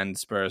did land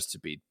Spurs to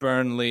beat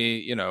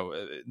Burnley.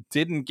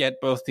 Didn't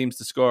get both teams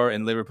to score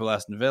in Liverpool,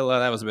 Aston Villa.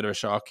 That was a bit of a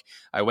shock.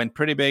 I went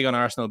pretty big on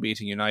Arsenal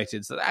beating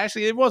United. So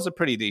actually, it was a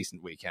pretty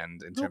decent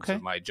weekend in terms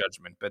of my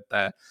judgment. But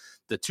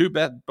the two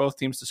both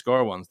teams to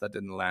score ones that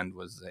didn't land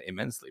was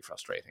immensely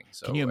frustrating.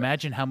 So, can you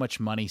imagine how much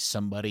money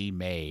somebody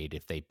made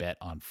if they bet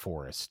on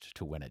Forest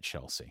to win at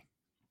Chelsea?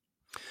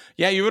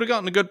 Yeah, you would have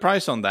gotten a good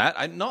price on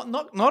that.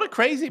 Not a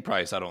crazy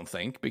price, I don't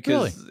think,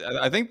 because really?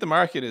 I think the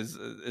market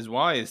is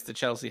wise to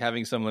Chelsea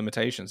having some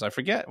limitations. I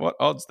forget what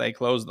odds they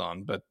closed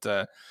on, but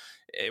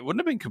it wouldn't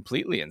have been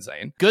completely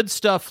insane. Good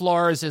stuff,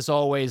 Lars. As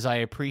always, I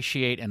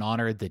appreciate and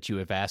honored that you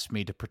have asked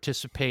me to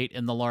participate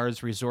in the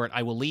Lars Resort.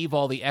 I will leave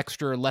all the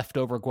extra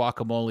leftover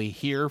guacamole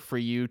here for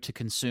you to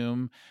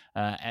consume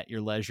at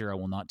your leisure. I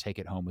will not take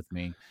it home with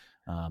me.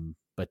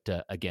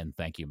 But again,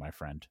 thank you, my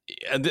friend.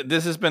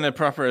 This has been a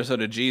proper sort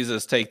of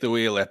Jesus take the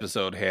wheel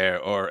episode here,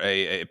 or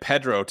a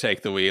Pedro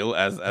take the wheel,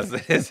 as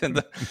it is in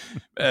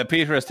the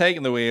Peter has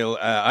taken the wheel.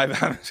 I'm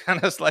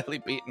kind of slightly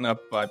beaten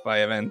up by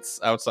events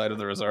outside of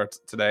the resort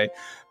today,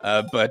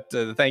 but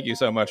thank you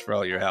so much for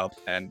all your help.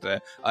 And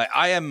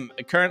I am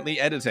currently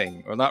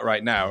editing, well, not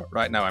right now.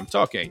 Right now I'm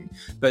talking,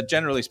 but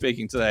generally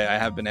speaking, today I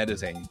have been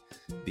editing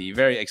the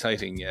very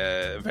exciting,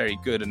 very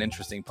good and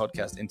interesting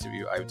podcast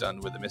interview I've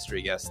done with a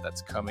mystery guest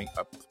that's coming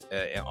up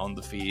on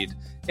the feed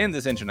in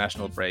this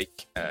international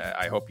break.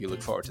 I hope you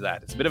look forward to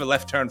that. It's a bit of a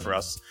left turn for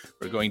us.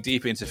 We're going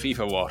deep into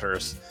FIFA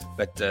waters,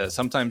 but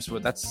sometimes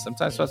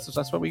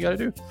that's what we got to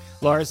do.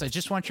 Lars, I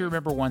just want you to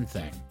remember one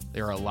thing.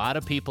 There are a lot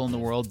of people in the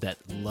world that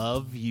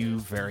love you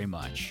very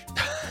much.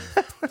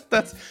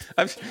 That's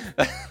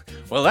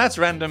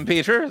random,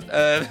 Peter.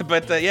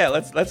 But yeah,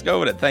 let's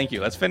go with it. Thank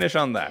you. Let's finish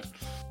on that.